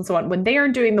professionals and so on, when they are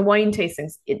doing the wine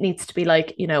tastings, it needs to be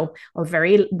like, a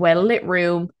very well lit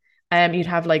room. You'd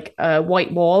have like a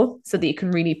white wall so that you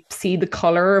can really see the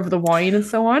color of the wine and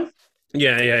so on.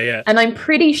 Yeah, yeah, yeah. And I'm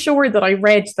pretty sure that I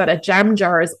read that a jam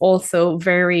jar is also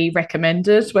very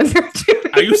recommended when they're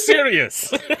Are you doing.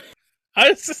 serious? I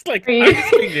was just like, I'm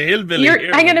just being a hillbilly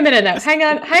here. Hang on a minute now. Hang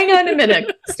on a minute,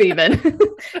 Stephen.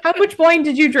 How much wine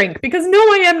did you drink? Because no,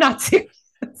 I am not serious.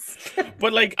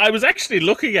 But like, I was actually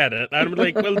looking at it, and I'm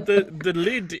like, well, the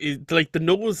lid is like the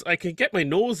nose. I can get my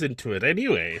nose into it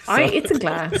anyway. So. It's a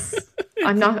glass.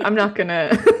 I'm not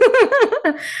gonna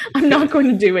I'm not going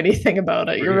to do anything about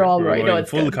it. You're all We're right. No, going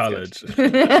it's full good. college.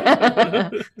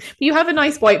 You have a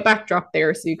nice white backdrop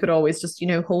there, so you could always just,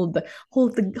 hold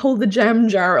the jam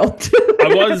jar up.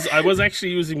 I was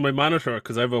actually using my monitor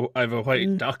because I have a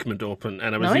white document open,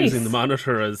 and I was using the Nice.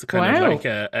 monitor as kind of Wow. like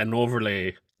an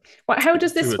overlay How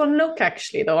does to this it. one look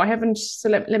actually though? I haven't, so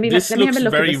let me This have a looks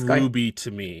look at very this guy. ruby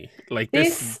to me. Like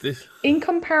This, this. in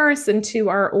comparison to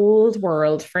our old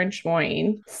world French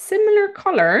wine, similar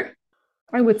color.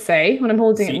 I would say, when I'm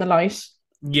holding it in See, the light.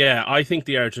 yeah, I think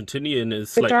the Argentinian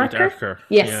is Bit slightly darker? darker.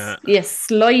 Yes, Yeah, yes,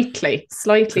 slightly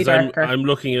because I'm darker. I'm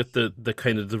looking at the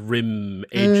kind of the rim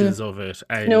Mm. edges of it,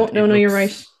 No, and no, it no, you're looks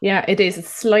right. Yeah, it is. It's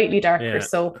slightly darker. yeah.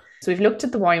 So we've looked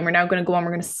at the wine. We're now going to go on.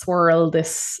 We're going to swirl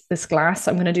this glass.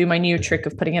 I'm going to do my new trick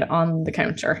of putting it on the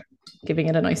counter, giving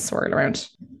it a nice swirl around.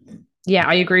 Yeah,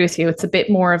 I agree with you. It's a bit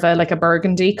more of a like a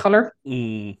burgundy color.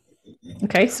 Mm.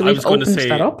 Okay, so I we've was going to opened that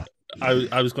say up.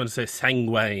 I was going to say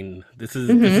sanguine. This is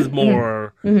Mm-hmm,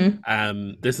 more mm-hmm,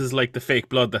 mm-hmm. this is like the fake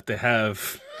blood that they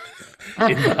have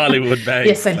in the Hollywood Yes,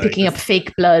 bags. I'm Like picking up this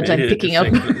fake blood. I'm picking up.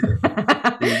 fake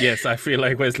blood. Yes, I feel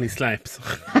like Wesley Snipes.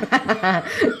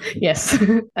 Yes,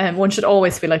 one should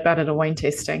always feel like that at a wine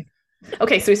tasting.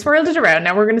 Okay, so we swirled it around.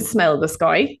 Now we're going to smell this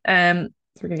guy. So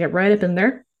we're going to get right up in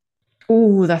there.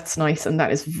 Oh, that's nice, and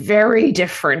that is very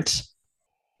different.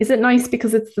 Is it nice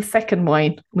because it's the second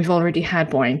wine? We've already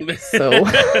had wine, so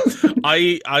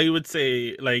I would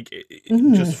say like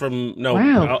just mm, from no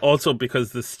wow, also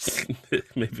because this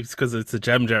maybe it's because it's a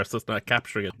jam jar so it's not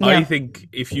capturing it. I yeah, think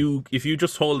if you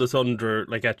just hold this under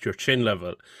like at your chin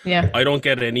level, yeah, I don't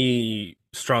get any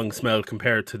strong smell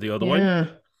compared to the other wine. yeah.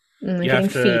 I'm You getting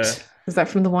have to feet. Is that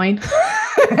from the wine?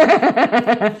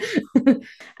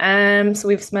 So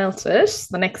we've smelt it.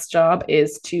 The next job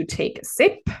is to take a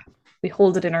sip. We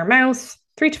hold it in our mouth,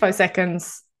 3 to 5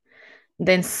 seconds,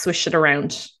 then swish it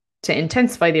around to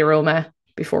intensify the aroma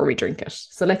before we drink it.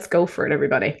 So let's go for it,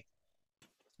 everybody.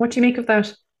 What do you make of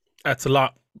that? That's a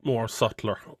lot more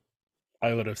subtler,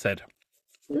 I would have said.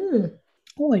 Mm.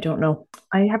 Oh, I don't know.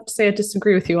 I have to say I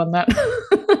disagree with you on that.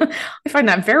 I find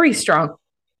that very strong,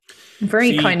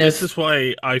 very See, kind this of. is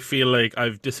why I feel like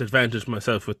I've disadvantaged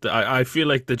myself with the. I feel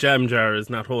like the jam jar is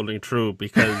not holding true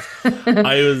because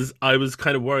I was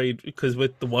kind of worried because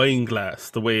with the wine glass,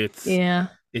 the way Yeah,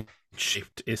 it's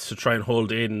shaped is to try and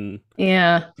hold in,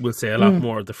 yeah. we'll say a lot Mm.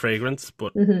 more of the fragrance.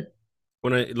 But Hmm.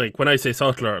 when I say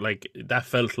subtler, like that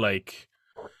felt like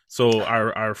so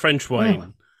our French Wow.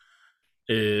 wine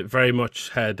very much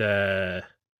had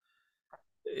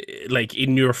like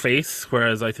in your face,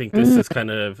 whereas I think this Mm. is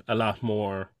kind of a lot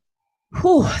more.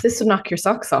 Whew, this would knock your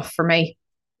socks off for me.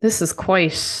 This is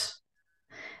quite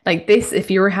like this. If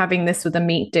you were having this with a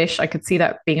meat dish, I could see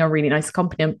that being a really nice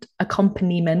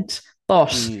accompaniment, but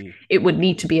Mm, it would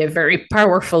need to be a very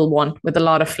powerful one with a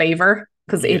lot of flavor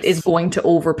because it is yes. going to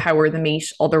overpower the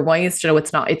meat otherwise. You know,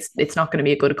 it's not going to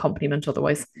be a good accompaniment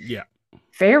otherwise. Yeah.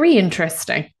 Very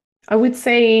interesting. I would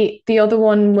say the other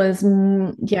one was,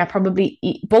 yeah, probably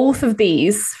both of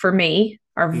these for me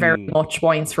are very Mm, much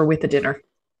wines for with a dinner.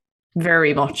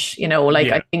 Very much, like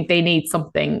I yeah. think they need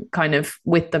something kind of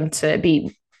with them to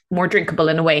be more drinkable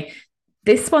in a way.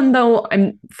 This one, though,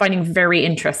 I'm finding very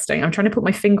interesting. I'm trying to put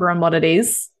my finger on what it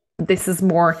is. This is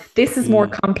more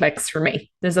Mm, complex for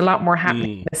me. There's a lot more happening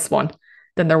in mm. this one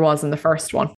than there was in the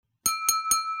first one.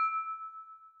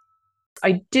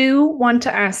 I do want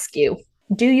to ask you,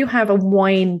 do you have a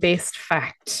wine based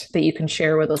fact that you can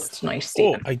share with us tonight,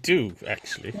 Oh, Stephen? I do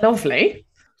actually. Lovely.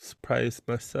 Surprised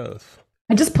myself.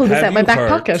 I just pulled this Have out my you back heard?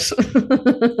 pocket.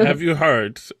 Have you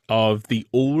heard of the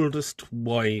oldest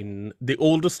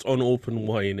unopened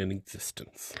wine in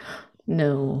existence?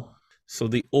 No. So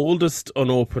the oldest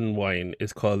unopened wine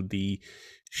is called the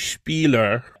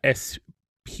Spieler Speyer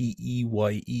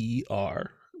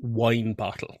wine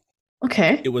bottle.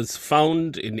 Okay. It was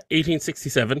found in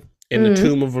 1867 in the Mm.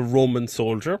 tomb of a Roman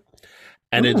soldier,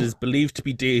 and it is Oh, believed to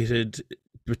be dated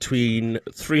between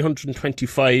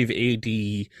 325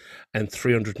 AD and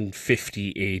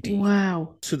 350 AD.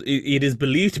 wow. So it is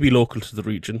believed to be local to the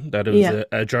region, that it was Yeah.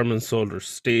 a German soldier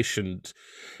stationed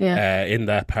Yeah. in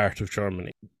that part of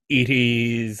Germany.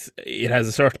 It has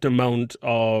a certain amount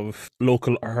of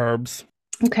local herbs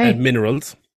and Okay.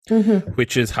 minerals, Hmm.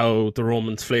 which is how the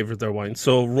Romans flavored their wine.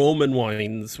 So Roman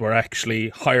wines were actually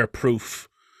higher proof.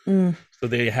 Mm. So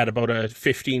they had about a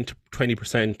 15 to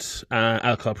 20%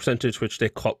 alcohol percentage, which they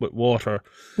cut with water,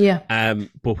 Yeah.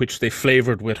 but which they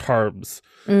flavored with herbs,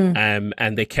 Mm.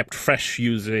 and they kept fresh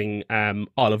using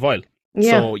olive oil.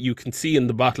 Yeah. So you can see in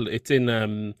the bottle, it's in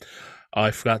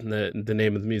I've forgotten the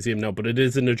name of the museum now, but it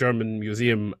is in a German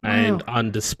museum and Wow.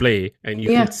 on display, and you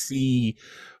can Yeah. see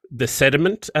the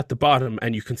sediment at the bottom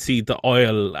and you can see the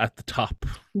oil at the top.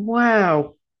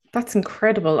 Wow. That's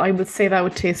incredible. I would say that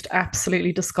would taste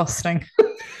absolutely disgusting.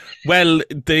 Well,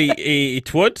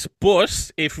 it would,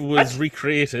 but if it was What?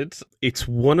 recreated, it's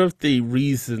one of the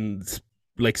reasons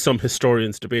like some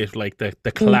historians debate like the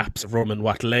Mm. collapse of Rome and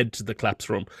what led to the collapse of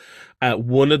Rome.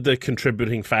 One of the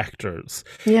contributing factors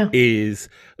Yeah. is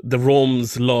the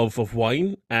Romans' love of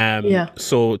wine. Yeah.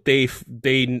 So they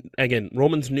again,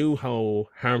 Romans knew how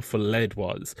harmful lead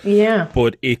was, Yeah.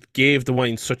 but it gave the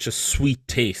wine such a sweet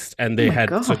taste, and Oh they my had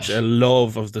such a gosh.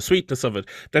 love of the sweetness of it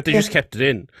that they Yeah. just kept it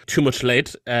in. Too much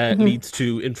lead Hmm. leads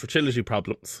to infertility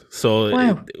problems. So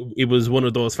Wow. it was one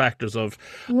of those factors of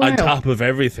on Wow. top of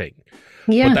everything.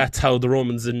 But Yeah. that's how the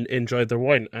Romans enjoyed their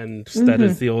wine, and that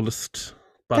is Hmm. the oldest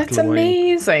That's bottle of wine.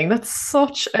 amazing. That's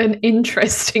such an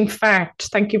interesting fact.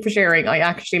 Thank you for sharing. I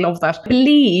actually love that. I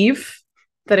believe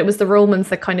that it was the Romans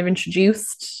that kind of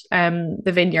introduced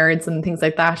the vineyards and things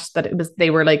like that. That it was they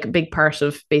were like a big part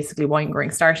of basically wine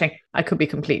growing starting. I could be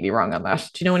completely wrong on that.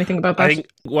 Do you know anything about I that? think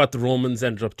what the Romans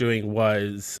ended up doing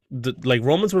was like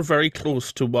Romans were very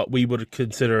close to what we would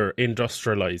consider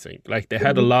industrializing. Like they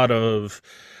had a Mhm. lot of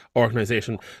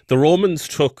organization. The Romans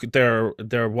took their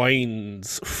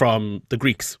wines from the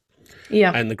Greeks,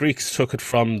 Yeah. and the Greeks took it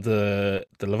from the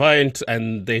Levant,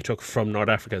 and they took it from North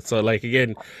Africa. So like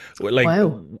again, like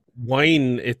Wow.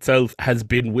 wine itself has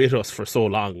been with us for so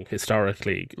long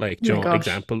historically. Like Oh my gosh.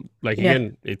 example, like Yeah.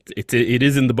 again, it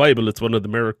is in the Bible. It's one of the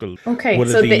miracles. Okay, One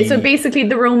of so the basically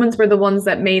the Romans were the ones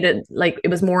that made it like it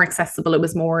was more accessible. It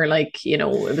was more like, it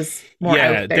was more out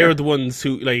Yeah, they're there. the ones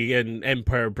who like an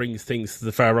empire brings things to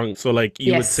the far wrong. So like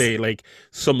you would Yes. say like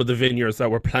some of the vineyards that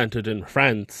were planted in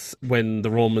France when the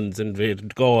Romans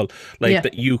invaded Gaul, like Yeah.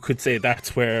 that you could say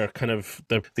that's where kind of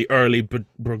the early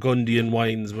Burgundian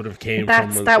wines would have came from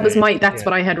That's was that was made. my that's Yeah.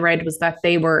 what I had read was that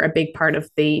they were a big part of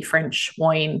the French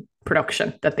wine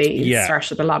production, that they Yeah,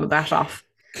 started a lot of that off.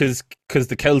 because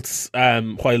the Celts,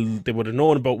 while they would have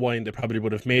known about wine, they probably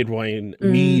would have made wine.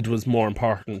 Mead Mm, was more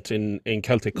important in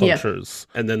Celtic yeah. cultures,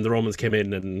 and then the Romans came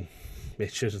in and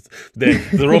made shit.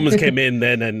 The Romans came in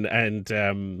then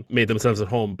and made themselves at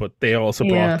home, but they also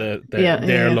brought Yeah. Yeah, yeah,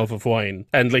 their yeah. love of wine.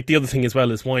 And like the other thing as well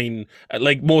is wine.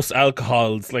 Like most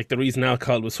alcohols, like the reason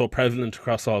alcohol was so prevalent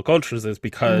across all cultures is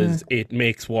because Mm, it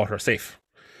makes water safe.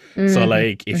 So hmm.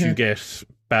 like if you Hmm. get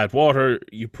bad water,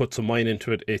 you put some wine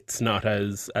into it, it's not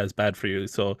as bad for you.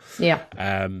 So Yeah.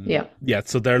 Yeah. yeah,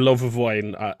 so their love of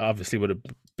wine obviously would have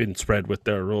been spread with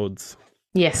their roads.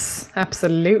 Yes,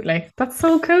 absolutely. That's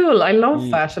so cool. I love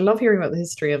Mm. that. I love hearing about the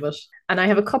history of it. And I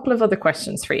have a couple of other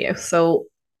questions for you. So,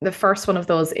 the first one of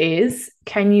those is,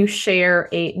 can you share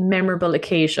a memorable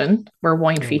occasion where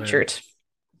wine Oh man. featured?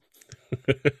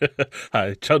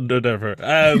 Hi, Chunder never.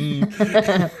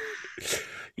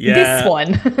 This Yeah, one.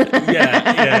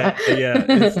 yeah.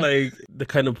 It's like the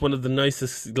kind of one of the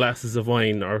nicest glasses of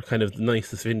wine, or kind of the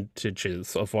nicest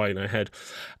vintages of wine I had.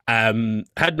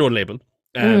 Had no label.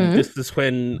 Mm, This is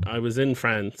when I was in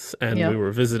France and we yeah.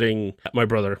 were visiting my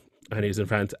brother, and he was in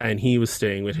France, and he was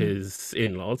staying with Mhm. his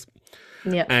in-laws,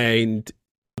 Yeah. and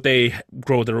they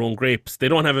grow their own grapes. They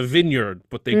don't have a vineyard,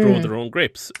 but they grow Mm. their own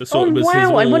grapes. So Oh, it was his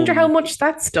wow. I wonder how own. much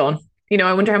that's done.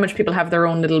 I wonder how much people have their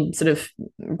own little sort of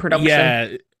production. Yeah,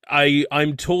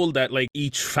 I'm told that like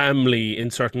each family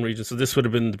in certain regions, so this would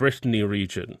have been the Brittany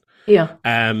region. Yeah.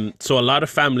 So a lot of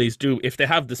families do, if they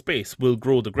have the space, will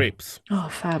grow the grapes. Oh,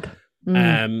 fab.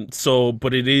 Mm.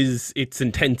 But it's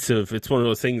intensive. It's one of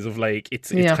those things of like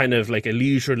it's Yeah. kind of like a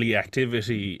leisurely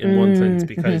activity in one sense, Mm.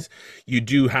 Hmm. because you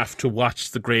do have to watch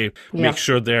the grape, make Yeah.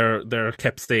 sure they're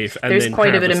kept safe, and There's then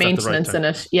quite a bit of harvest at the right maintenance time. in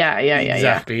it. Yeah. Yeah. Yeah. Yeah.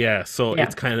 Exactly, yeah. So Yeah.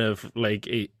 it's kind of like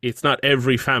it's not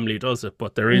every family does it,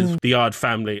 but there is Mm. the odd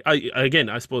family.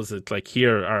 I suppose it's like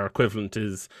here our equivalent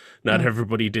is not Mm.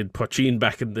 everybody did poachine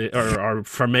back in the or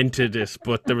fermented it,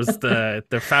 but there was the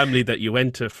family that you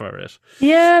went to for it.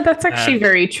 Yeah, that's actually Um,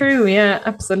 very true. Yeah,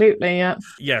 absolutely. Yeah.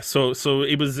 yeah, so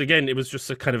it was again, it was just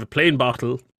a kind of a plain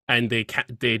bottle, and they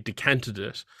decanted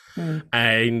it, Mm.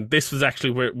 and this was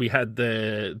actually where we had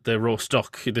the roast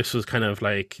duck. This was kind of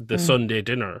like the Mm. Sunday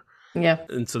dinner, Yeah.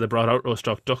 and so they brought out roast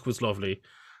duck. Duck was lovely.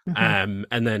 Hmm.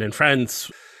 And then in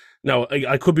France, now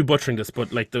I could be butchering this,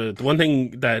 but like the one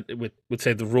thing that would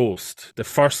say the roast, the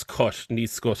first cut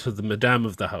needs to go to the madame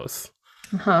of the house,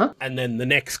 Uh-huh. and then the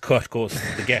next cut goes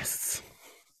to the guests.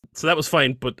 So that was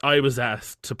fine, but I was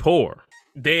asked to pour.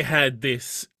 They had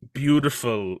this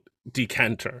beautiful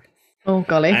decanter, Oh, and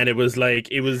golly. it was like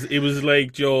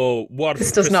Joe This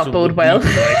Waterford does not Crystal bode would well.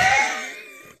 meet like.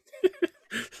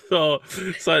 So it's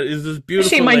this Especially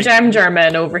beautiful my like jam jar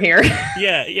man over here.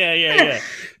 yeah. No,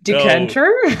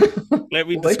 Decanter? let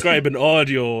me Wood. describe in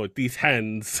audio these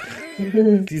hands.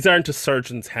 These aren't a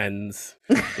surgeon's hands.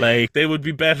 Like they would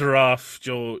be better off,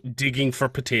 Joe, digging for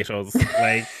potatoes.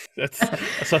 Like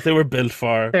that's what they were built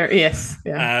for. There, yes,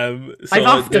 yeah. I've So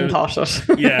often there, thought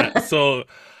yeah. it. So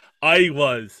I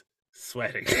was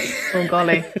sweating. Oh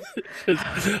golly. 'Cause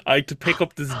I had to pick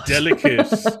up this delicate,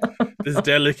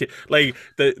 like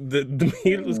the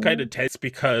meal was kind of tense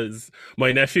because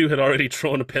my nephew had already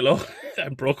thrown a pillow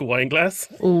and broke a wine glass.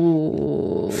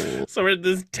 Ooh. So we're in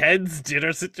this tense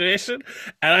dinner situation,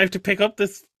 and I have to pick up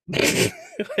this. I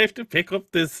have to pick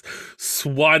up this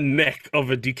swan neck of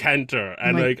a decanter, Oh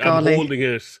and my like I'm golly. holding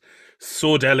it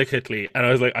so delicately, and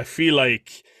I was like, I feel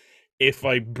like if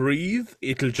I breathe,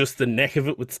 it'll just the neck of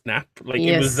it would snap. Like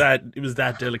Yes. it was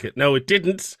that delicate. No, it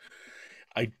didn't.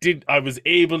 I was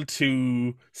able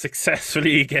to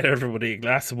successfully get everybody a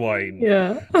glass of wine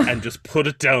Yeah. and just put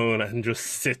it down and just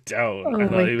sit down. Oh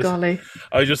And my golly.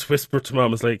 I just whispered to mom, I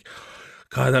was like,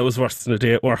 God, that was worse than a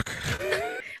day at work.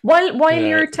 While Yeah.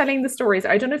 you're telling the stories,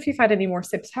 I don't know if you've had any more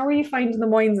sips. How are you finding the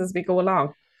wines as we go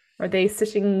along? Are they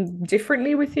sitting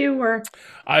differently with you or?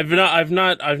 I've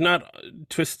not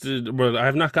twisted, well, I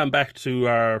have not gone back to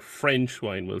our French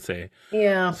wine, we'll say.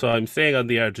 Yeah. So I'm staying on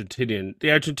the Argentinian. The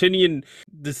Argentinian,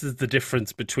 this is the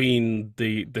difference between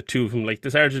the two of them. Like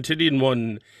this Argentinian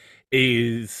one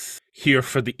is here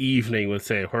for the evening, we'll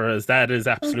say, whereas that is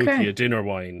absolutely a Okay. dinner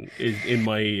wine, in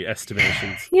my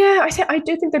estimations. Yeah, I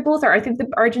do think they both are. I think the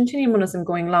Argentinian one isn't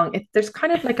going long. There's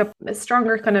kind of like a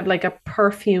stronger kind of like a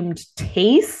perfumed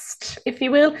taste, if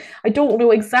you will. I don't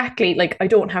know exactly, like I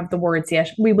don't have the words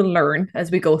yet. We will learn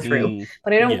as we go through, Mm,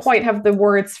 but I don't yes. quite have the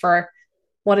words for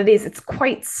what it is. It's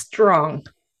quite strong.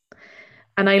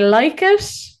 And I like it,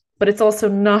 but it's also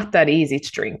not that easy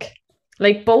to drink.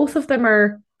 Like both of them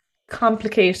are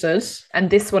complicated, and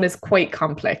this one is quite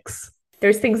complex.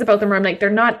 There's things about them where I'm like, they're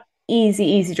not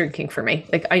easy drinking for me.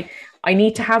 Like I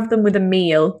need to have them with a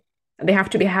meal, and they have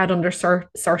to be had under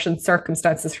certain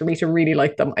circumstances for me to really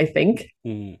like them, I think.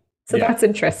 Mm, So yeah. that's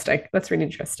interesting. That's really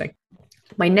interesting.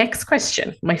 My next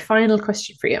question, my final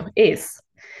question for you is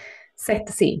set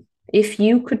the scene. If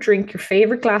you could drink your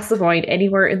favorite glass of wine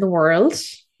anywhere in the world,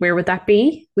 where would that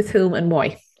be? With whom and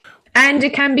why? And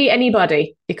it can be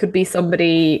anybody. It could be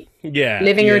somebody Yeah,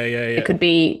 living or yeah, yeah, it yeah. could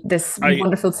be this I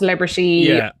wonderful celebrity,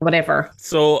 Yeah. whatever.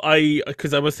 So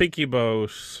because I was thinking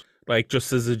about like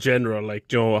just as a general, like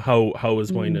how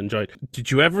is wine Mm. enjoyed?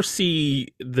 Did you ever see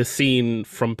the scene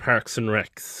from Parks and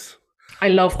Recs I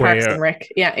love Parks and where Rec.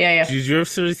 Yeah, yeah, yeah. did you ever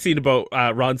see the scene about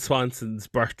Ron Swanson's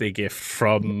birthday gift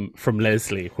from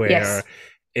Leslie, where Yes,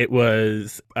 it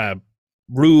was a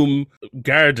room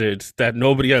guarded that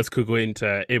nobody else could go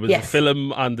into. It was a yes,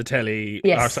 film on the telly. Or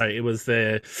yes. sorry, it was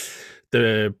the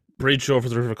bridge over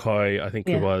the River Coy, I think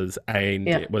it Yeah, was, and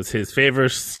yeah, it was his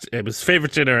favorite. It was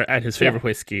favorite dinner and his yeah. favorite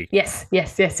whiskey. Yes,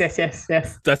 yes, yes, yes, yes,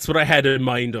 yes. That's what I had in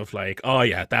mind of like, oh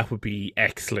yeah, that would be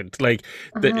excellent. Like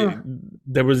Uh-huh.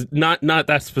 there was not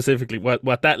that specifically.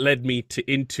 What that led me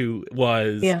to into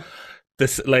was Yeah.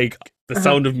 this like the Uh-huh.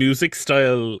 Sound of Music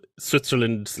style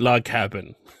Switzerland log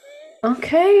cabin.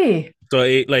 Okay. So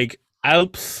it like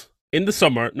Alps in the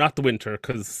summer, not the winter,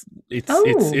 because Oh,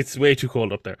 it's way too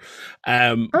cold up there.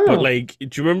 But oh, like,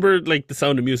 do you remember like the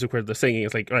Sound of Music where they're singing?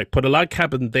 It's like, right, put a log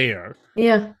cabin there,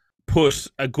 yeah, put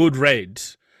a good red,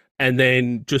 and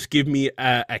then just give me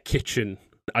a kitchen.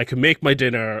 I can make my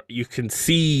dinner. You can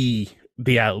see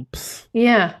the Alps,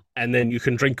 yeah. and then you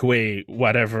can drink away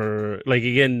whatever. Like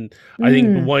again, I think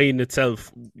Mm, wine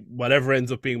itself, whatever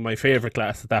ends up being my favorite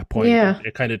glass at that point, yeah,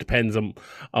 it kind of depends on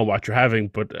what you're having.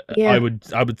 But yeah,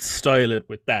 I would style it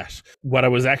with that. What I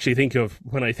was actually thinking of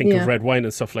when I think of yeah. red wine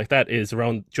and stuff like that is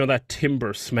around, do you know that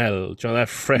timber smell, do you know that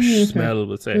fresh Mm-hmm, smell,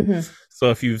 would say. mm-hmm,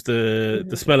 So if you've the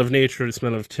mm-hmm. smell of nature, the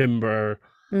smell of timber,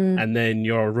 Mm, and then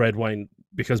your red wine,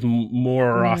 because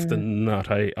more often mm, than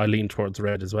not, I lean towards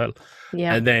red as well,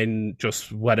 yeah, and then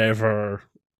just whatever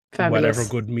fabulous.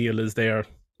 good meal is there.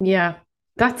 Yeah,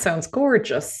 that sounds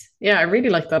gorgeous. Yeah, I really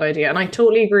like that idea. And I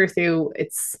totally agree with you.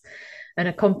 It's an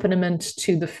accompaniment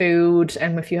to the food.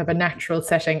 And if you have a natural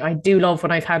setting, I do love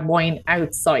when I've had wine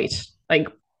outside. Like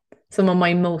some of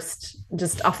my most,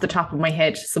 just off the top of my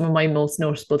head, some of my most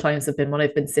noticeable times have been when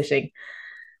I've been sitting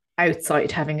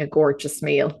outside having a gorgeous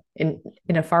meal in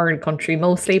a foreign country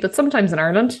mostly, but sometimes in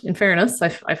Ireland, in fairness,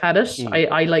 I've had it.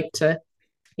 Mm. I like to,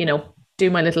 do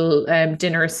my little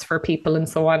dinners for people and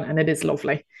so on, and it is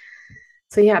lovely.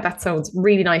 So yeah, that sounds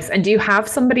really nice. And do you have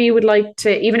somebody you would like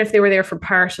to, even if they were there for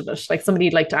part of it, like somebody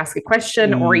you'd like to ask a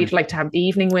question or Mm. you'd like to have the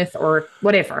evening with or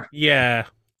whatever? Yeah,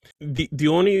 the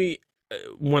only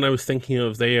one I was thinking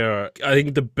of there, I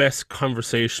think the best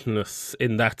conversationalist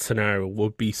in that scenario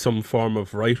would be some form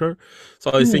of writer.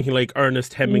 So I was Mm, thinking like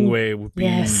Ernest mm, Hemingway would be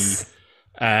yes.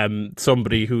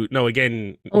 somebody who, no,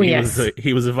 again, Oh, yes.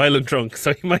 he was a violent drunk,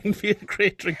 so he mightn't be a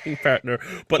great drinking partner.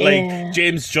 But like Yeah.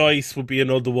 James Joyce would be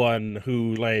another one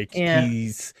who, like, Yeah.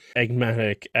 he's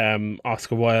enigmatic.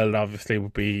 Oscar Wilde obviously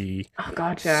would be Oh,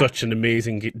 God, yeah. such an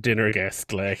amazing dinner guest.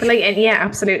 But Like, like, and yeah,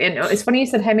 absolutely. And it's funny you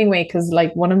said Hemingway because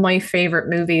like one of my favorite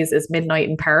movies is Midnight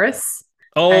in Paris.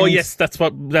 oh And yes, that's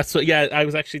what. Yeah, I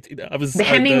was actually, I was the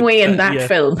Hemingway in that yeah,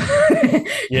 film,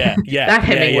 yeah, that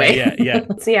Hemingway. yeah.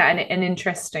 So yeah, an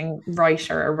interesting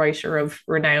writer, a writer of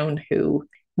renown who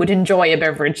would enjoy a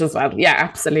beverage as well. Yeah,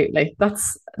 absolutely.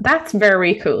 That's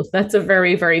very cool. That's a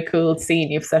very, very cool scene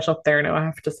you've set up there now, I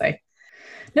have to say.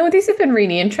 No, these have been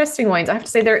really interesting wines. I have to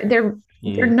say they're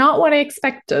Mm. not what I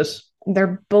expected.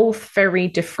 They're both very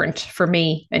different for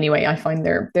me anyway. I find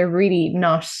they're really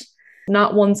not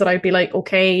ones that I'd be like,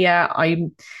 okay, yeah,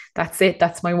 I'm that's it.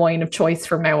 That's my wine of choice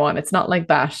from now on. It's not like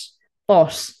that.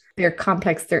 But they're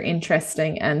complex, they're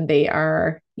interesting, and they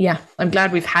are, yeah, I'm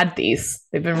glad we've had these.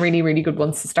 They've been really, really good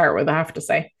ones to start with, I have to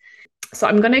say. So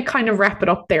I'm going to kind of wrap it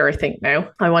up there, I think, now.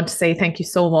 I want to say thank you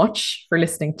so much for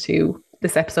listening to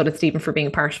this episode and Stephen for being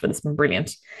a part of it. It's been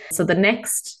brilliant. So the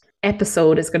next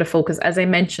episode is going to focus, as I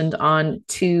mentioned, on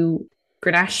two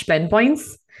Grenache blend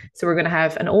wines. So we're going to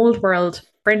have an old world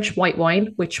French white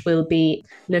wine, which will be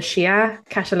Le Chia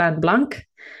Catalan Blanc.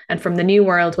 And from the New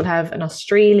World, we'll have an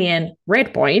Australian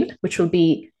red wine, which will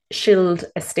be Chilled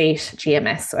Estate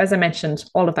GMS. So as I mentioned,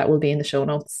 all of that will be in the show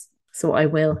notes. So I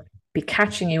will be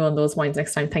catching you on those wines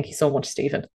next time. Thank you so much,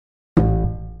 Stephen.